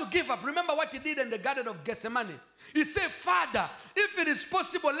about to give up. Remember what he did in the Garden of Gethsemane. He said, Father, if it is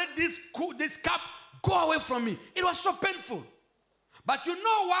possible, let this cup go away from me. It was so painful. But you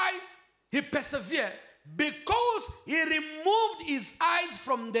know why he persevered? Because he removed his eyes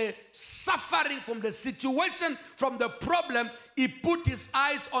from the suffering, from the situation, from the problem. He put his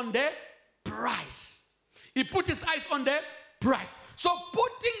eyes on the prize. He put his eyes on the prize. So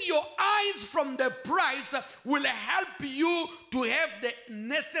putting your eyes from the prize will help you to have the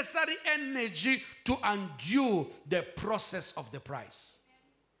necessary energy to endure the process of the prize.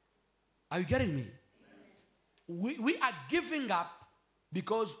 Are you getting me? We are giving up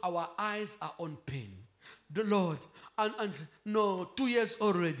because our eyes are on pain. The Lord, and no, 2 years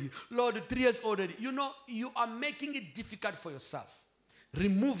already. Lord, 3 years already. You know, you are making it difficult for yourself.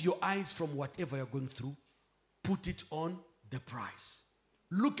 remove your eyes from whatever you're going through. Put it on the prize.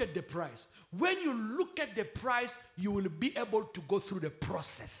 Look at the prize. When you look at the prize, you will be able to go through the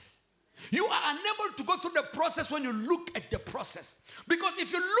process. You are unable to go through the process when you look at the process. Because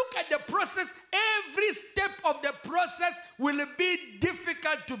if you look at the process, every step of the process will be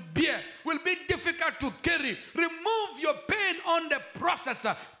difficult to bear, will be difficult to carry. Remove your pain on the process.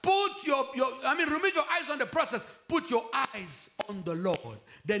 Remove your eyes on the process. Put your eyes on the Lord.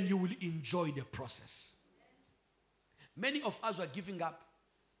 Then you will enjoy the process. Many of us are giving up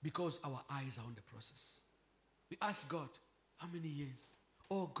because our eyes are on the process. We ask God, how many years?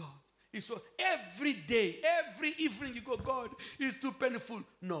 Oh God. So every day, every evening you go, God, it's too painful.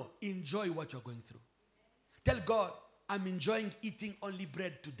 No, enjoy what you're going through. Tell God, I'm enjoying eating only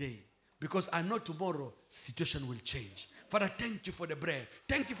bread today because I know tomorrow situation will change. Father, thank you for the bread.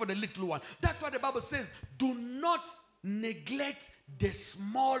 Thank you for the little one. That's what the Bible says. Do not neglect the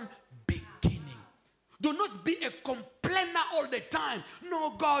small beginning. Do not be a complainer all the time.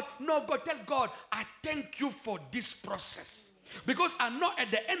 No, God, no, God. Tell God, I thank you for this process. Because I know at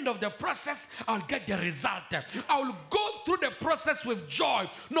the end of the process, I'll get the result. I will go through the process with joy.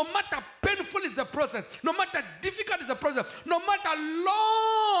 No matter painful is the process, no matter difficult is the process, no matter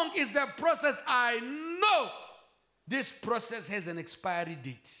long is the process, I know this process has an expiry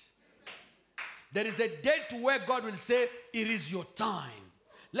date. There is a date where God will say, it is your time.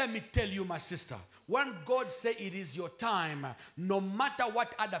 Let me tell you, my sister, when God says it is your time, no matter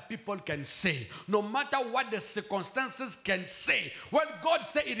what other people can say, no matter what the circumstances can say, when God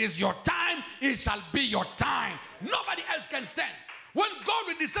says it is your time, it shall be your time. Nobody else can stand. When God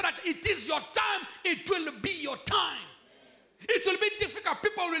will decide that it is your time, it will be your time. It will be difficult.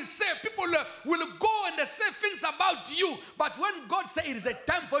 People will say, people will go and they say things about you. But when God says it is a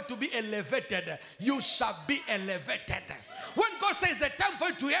time for you to be elevated, you shall be elevated. When God says it's a time for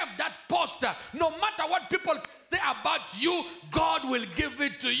you to have that post, no matter what people say about you, God will give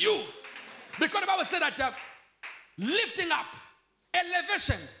it to you. Because the Bible said that lifting up,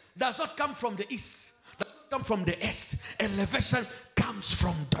 elevation does not come from the east, does not come from the east. Elevation comes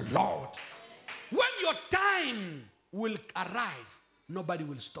from the Lord. When your time will arrive, nobody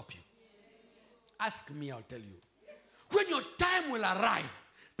will stop you. Ask me, I'll tell you. When your time will arrive,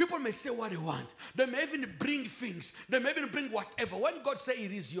 people may say what they want. They may even bring things. They may even bring whatever. When God says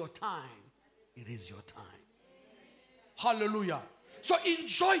it is your time, it is your time. Hallelujah. So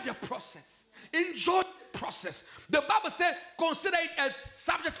enjoy the process. Enjoy the process. The Bible says, consider it as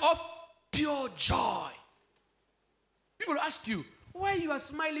subject of pure joy. People ask you, why you are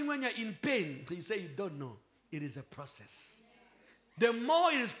smiling when you're in pain? So you say you don't know. It is a process. The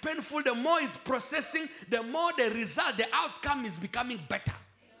more it is painful, the more it's processing, the more the result, the outcome is becoming better.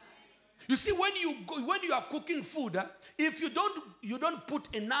 You see, when you are cooking food, if you don't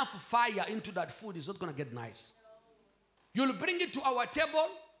put enough fire into that food, it's not going to get nice. You'll bring it to our table,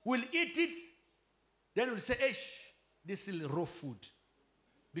 we'll eat it, then we'll say, this is raw food.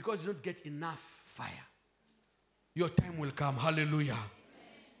 Because you don't get enough fire. Your time will come. Hallelujah.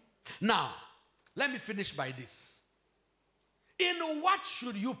 Now, let me finish by this. In what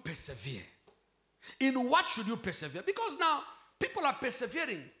should you persevere? In what should you persevere? Because now, people are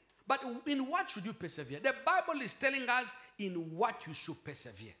persevering. But in what should you persevere? The Bible is telling us in what you should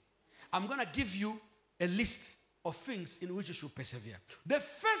persevere. I'm going to give you a list of things in which you should persevere. The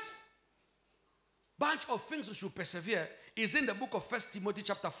first bunch of things you should persevere is in the book of 1 Timothy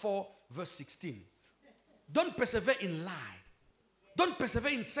chapter 4, verse 16. Don't persevere in lie. Don't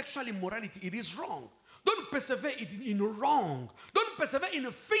persevere in sexual immorality. It is wrong. Don't persevere in wrong. Don't persevere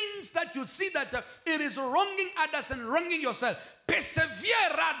in things that you see that it is wronging others and wronging yourself.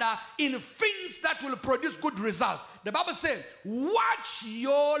 Persevere rather in things that will produce good result. The Bible says, watch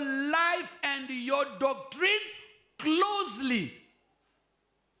your life and your doctrine closely.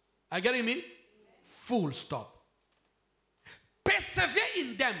 Are you getting me? Full stop. Persevere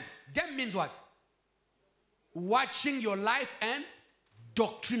in them. Them means what? Watching your life and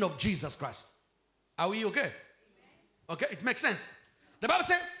doctrine of Jesus Christ. Are we okay? Okay, it makes sense. The Bible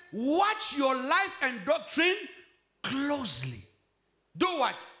says, watch your life and doctrine closely. Do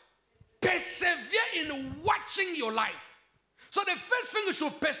what? Persevere in watching your life. So the first thing you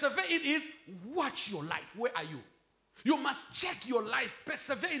should persevere in is watch your life. Where are you? You must check your life,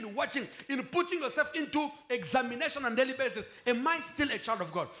 persevere in watching, in putting yourself into examination on a daily basis. Am I still a child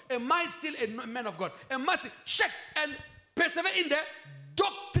of God? Am I still a man of God? Am I still? Check and persevere in the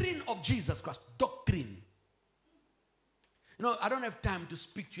doctrine of Jesus Christ. Doctrine. You know, I don't have time to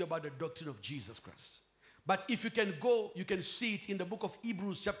speak to you about the doctrine of Jesus Christ. But if you can go, you can see it in the book of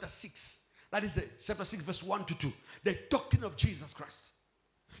Hebrews chapter 6. That is chapter 6 verse 1 to 2. The doctrine of Jesus Christ.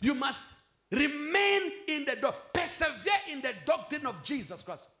 You must remain in the persevere in the doctrine of Jesus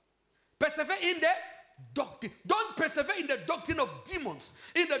Christ. Persevere in the doctrine. Don't persevere in the doctrine of demons,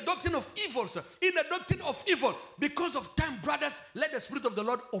 in the doctrine of evils, in the doctrine of evil. Because of time, brothers, let the Spirit of the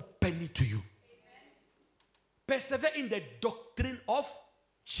Lord open it to you. Amen. Persevere in the doctrine of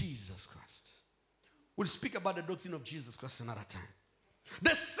Jesus Christ. We'll speak about the doctrine of Jesus Christ another time.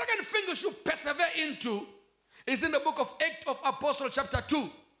 The second thing you should persevere into is in the book of Acts of Apostles chapter 2.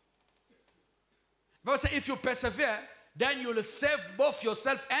 Bible says if you persevere, then you will save both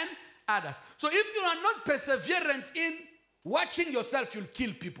yourself and others. So if you are not perseverant in watching yourself, you'll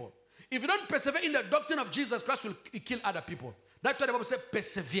kill people. If you don't persevere in the doctrine of Jesus Christ, you'll kill other people. That's why the Bible says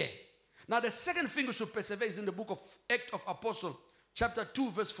persevere. Now the second thing you should persevere is in the book of Acts of Apostles chapter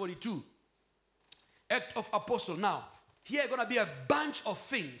 2 verse 42. Act of Apostle. Now, here are going to be a bunch of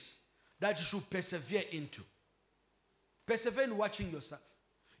things that you should persevere into. Persevere in watching yourself.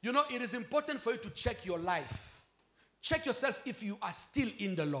 You know, it is important for you to check your life. Check yourself if you are still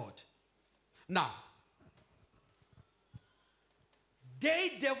in the Lord. Now,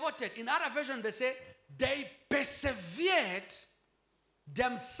 they devoted, in other version they say, they persevered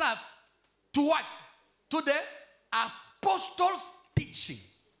themselves to what? To the apostles' teaching.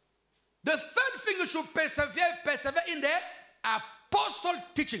 The third thing you should persevere in the apostle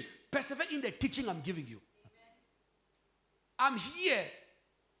teaching. Persevere in the teaching I'm giving you. Amen. I'm here,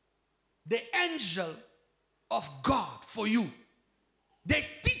 the angel of God for you. The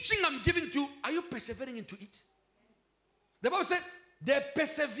teaching I'm giving to you, are you persevering into it? The Bible said they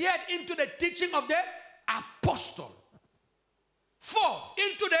persevered into the teaching of the apostle. 4,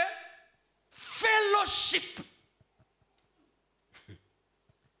 into the fellowship.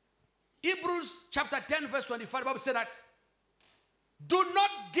 Hebrews chapter 10 verse 25, the Bible said that, do not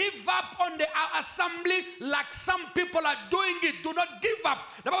give up on the assembly like some people are doing it. Do not give up.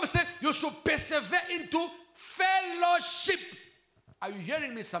 The Bible said you should persevere into fellowship. Are you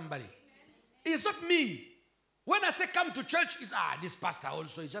hearing me, somebody? It's not me. When I say come to church, it's, this pastor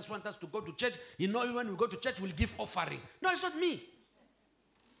also, he just wants us to go to church. You know, when we go to church, we'll give offering. No, it's not me.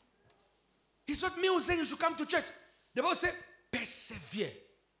 It's not me who's saying you should come to church. The Bible says persevere.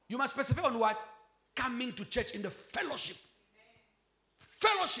 You must persevere on what? Coming to church in the fellowship.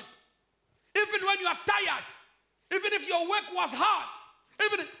 Fellowship. Even when you are tired, even if your work was hard,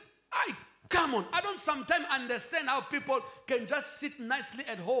 come on. I don't sometimes understand how people can just sit nicely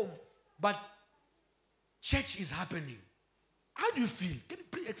at home, but church is happening. How do you feel? Can you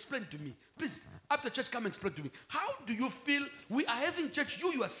please explain to me? Please, after church, come and explain to me. How do you feel? We are having church.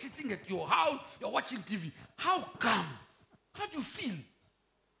 You are sitting at your house. You're watching TV. How come? How do you feel?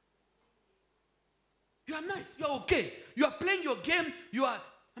 You are nice. You are okay. You are playing your game. You are,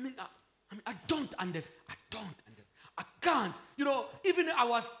 I don't understand. I don't understand. I can't. You know, even if I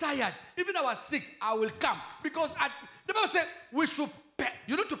was tired, even if I was sick, I will come. Because the Bible says we should,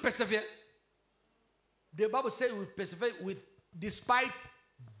 you need to persevere. The Bible says we persevere despite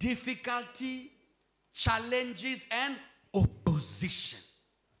difficulty, challenges, and opposition.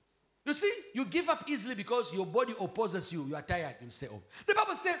 You see, you give up easily because your body opposes you. You are tired. You stay home. The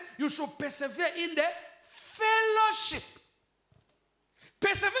Bible says you should persevere in the fellowship.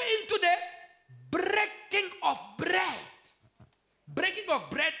 Persevere into the breaking of bread. Breaking of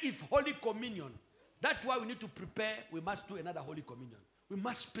bread is Holy Communion. That's why we need to prepare. We must do another Holy Communion. We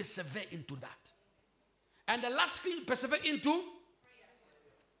must persevere into that. And the last thing, persevere into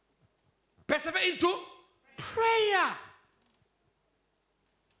prayer.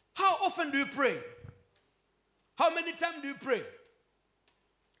 How often do you pray? How many times do you pray?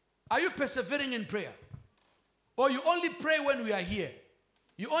 Are you persevering in prayer? Or you only pray when we are here?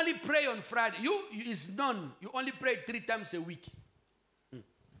 You only pray on Friday. Is none. You only pray 3 times a week.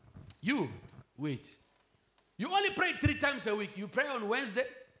 You, wait. You only pray 3 times a week. You pray on Wednesday,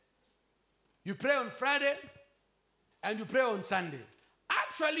 you pray on Friday, and you pray on Sunday.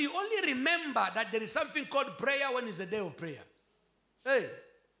 Actually, you only remember that there is something called prayer when it's the day of prayer. Hey,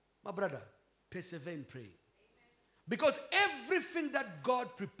 my brother, persevere in praying. Because everything that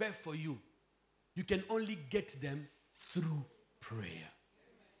God prepared for you, you can only get them through prayer.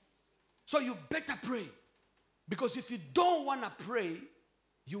 So you better pray. Because if you don't want to pray,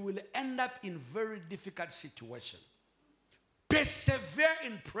 you will end up in very difficult situation. Persevere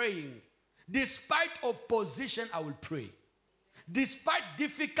in praying. Despite opposition, I will pray. Despite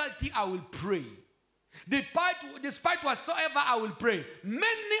difficulty, I will pray. Despite whatsoever, I will pray.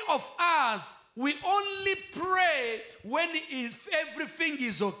 Many of us, we only pray when everything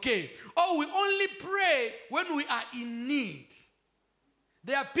is okay. Or we only pray when we are in need.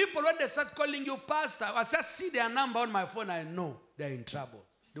 There are people, when they start calling you pastor, I just see their number on my phone, I know they're in trouble.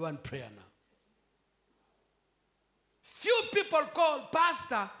 They want prayer now. Few people call,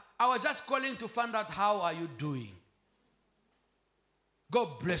 Pastor, I was just calling to find out how are you doing.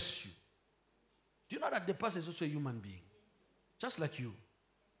 God bless you. Do you know that the pastor is also a human being? Just like you.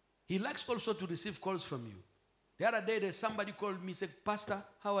 He likes also to receive calls from you. The other day, there's somebody called me, said, Pastor,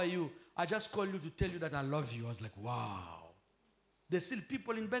 how are you? I just called you to tell you that I love you. I was like, wow. There's still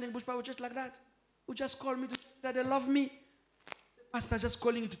people in Burning Bush Bible Church like that who just call me to tell you that they love me. Pastor, just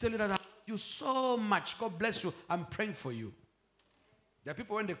calling you to tell you that I love you so much. God bless you. I'm praying for you. There are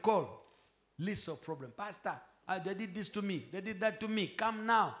people when they call, list of problems. Pastor, they did this to me. They did that to me. Come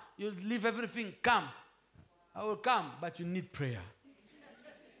now. You leave everything. Come. I will come, but you need prayer.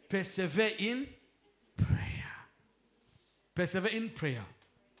 Persevere in prayer. Persevere in prayer.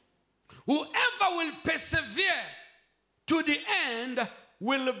 Whoever will persevere to the end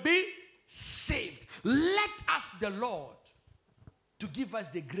will be saved. Let ask the Lord to give us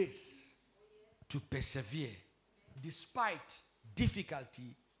the grace to persevere despite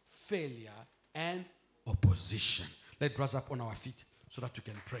difficulty, failure, and opposition. Let's rise up on our feet so that we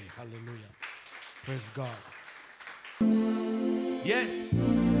can pray. Hallelujah. Praise God. Yes.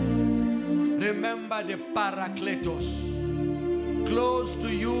 Remember the Parakletos. Close to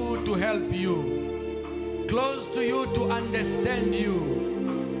you to help you. Close to you to understand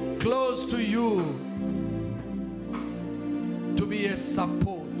you. Close to you to be a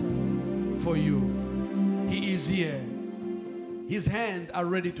support for you. He is here. His hands are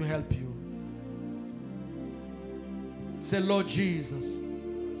ready to help you. Say, Lord Jesus,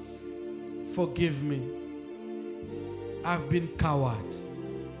 forgive me. I've been coward.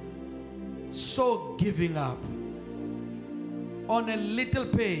 So giving up on a little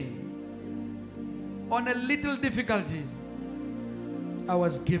pain, on a little difficulty. I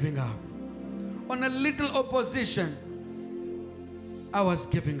was giving up. On a little opposition, I was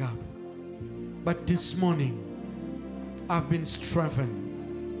giving up. But this morning, I've been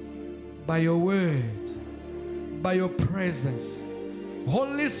strengthened by your word, by your presence.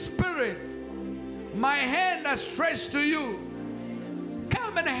 Holy Spirit, my hand is stretched to you.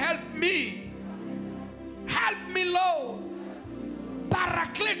 Come and help me. Help me, Lord.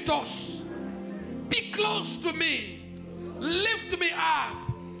 Parakletos, be close to me. Lift me up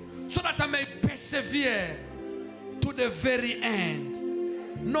so that I may persevere to the very end.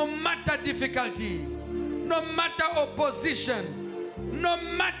 No matter difficulty, no matter opposition, no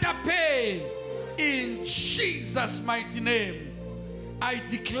matter pain, in Jesus' mighty name, I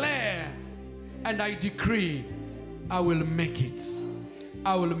declare and I decree, I will make it.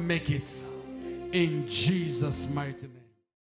 I will make it in Jesus' mighty name.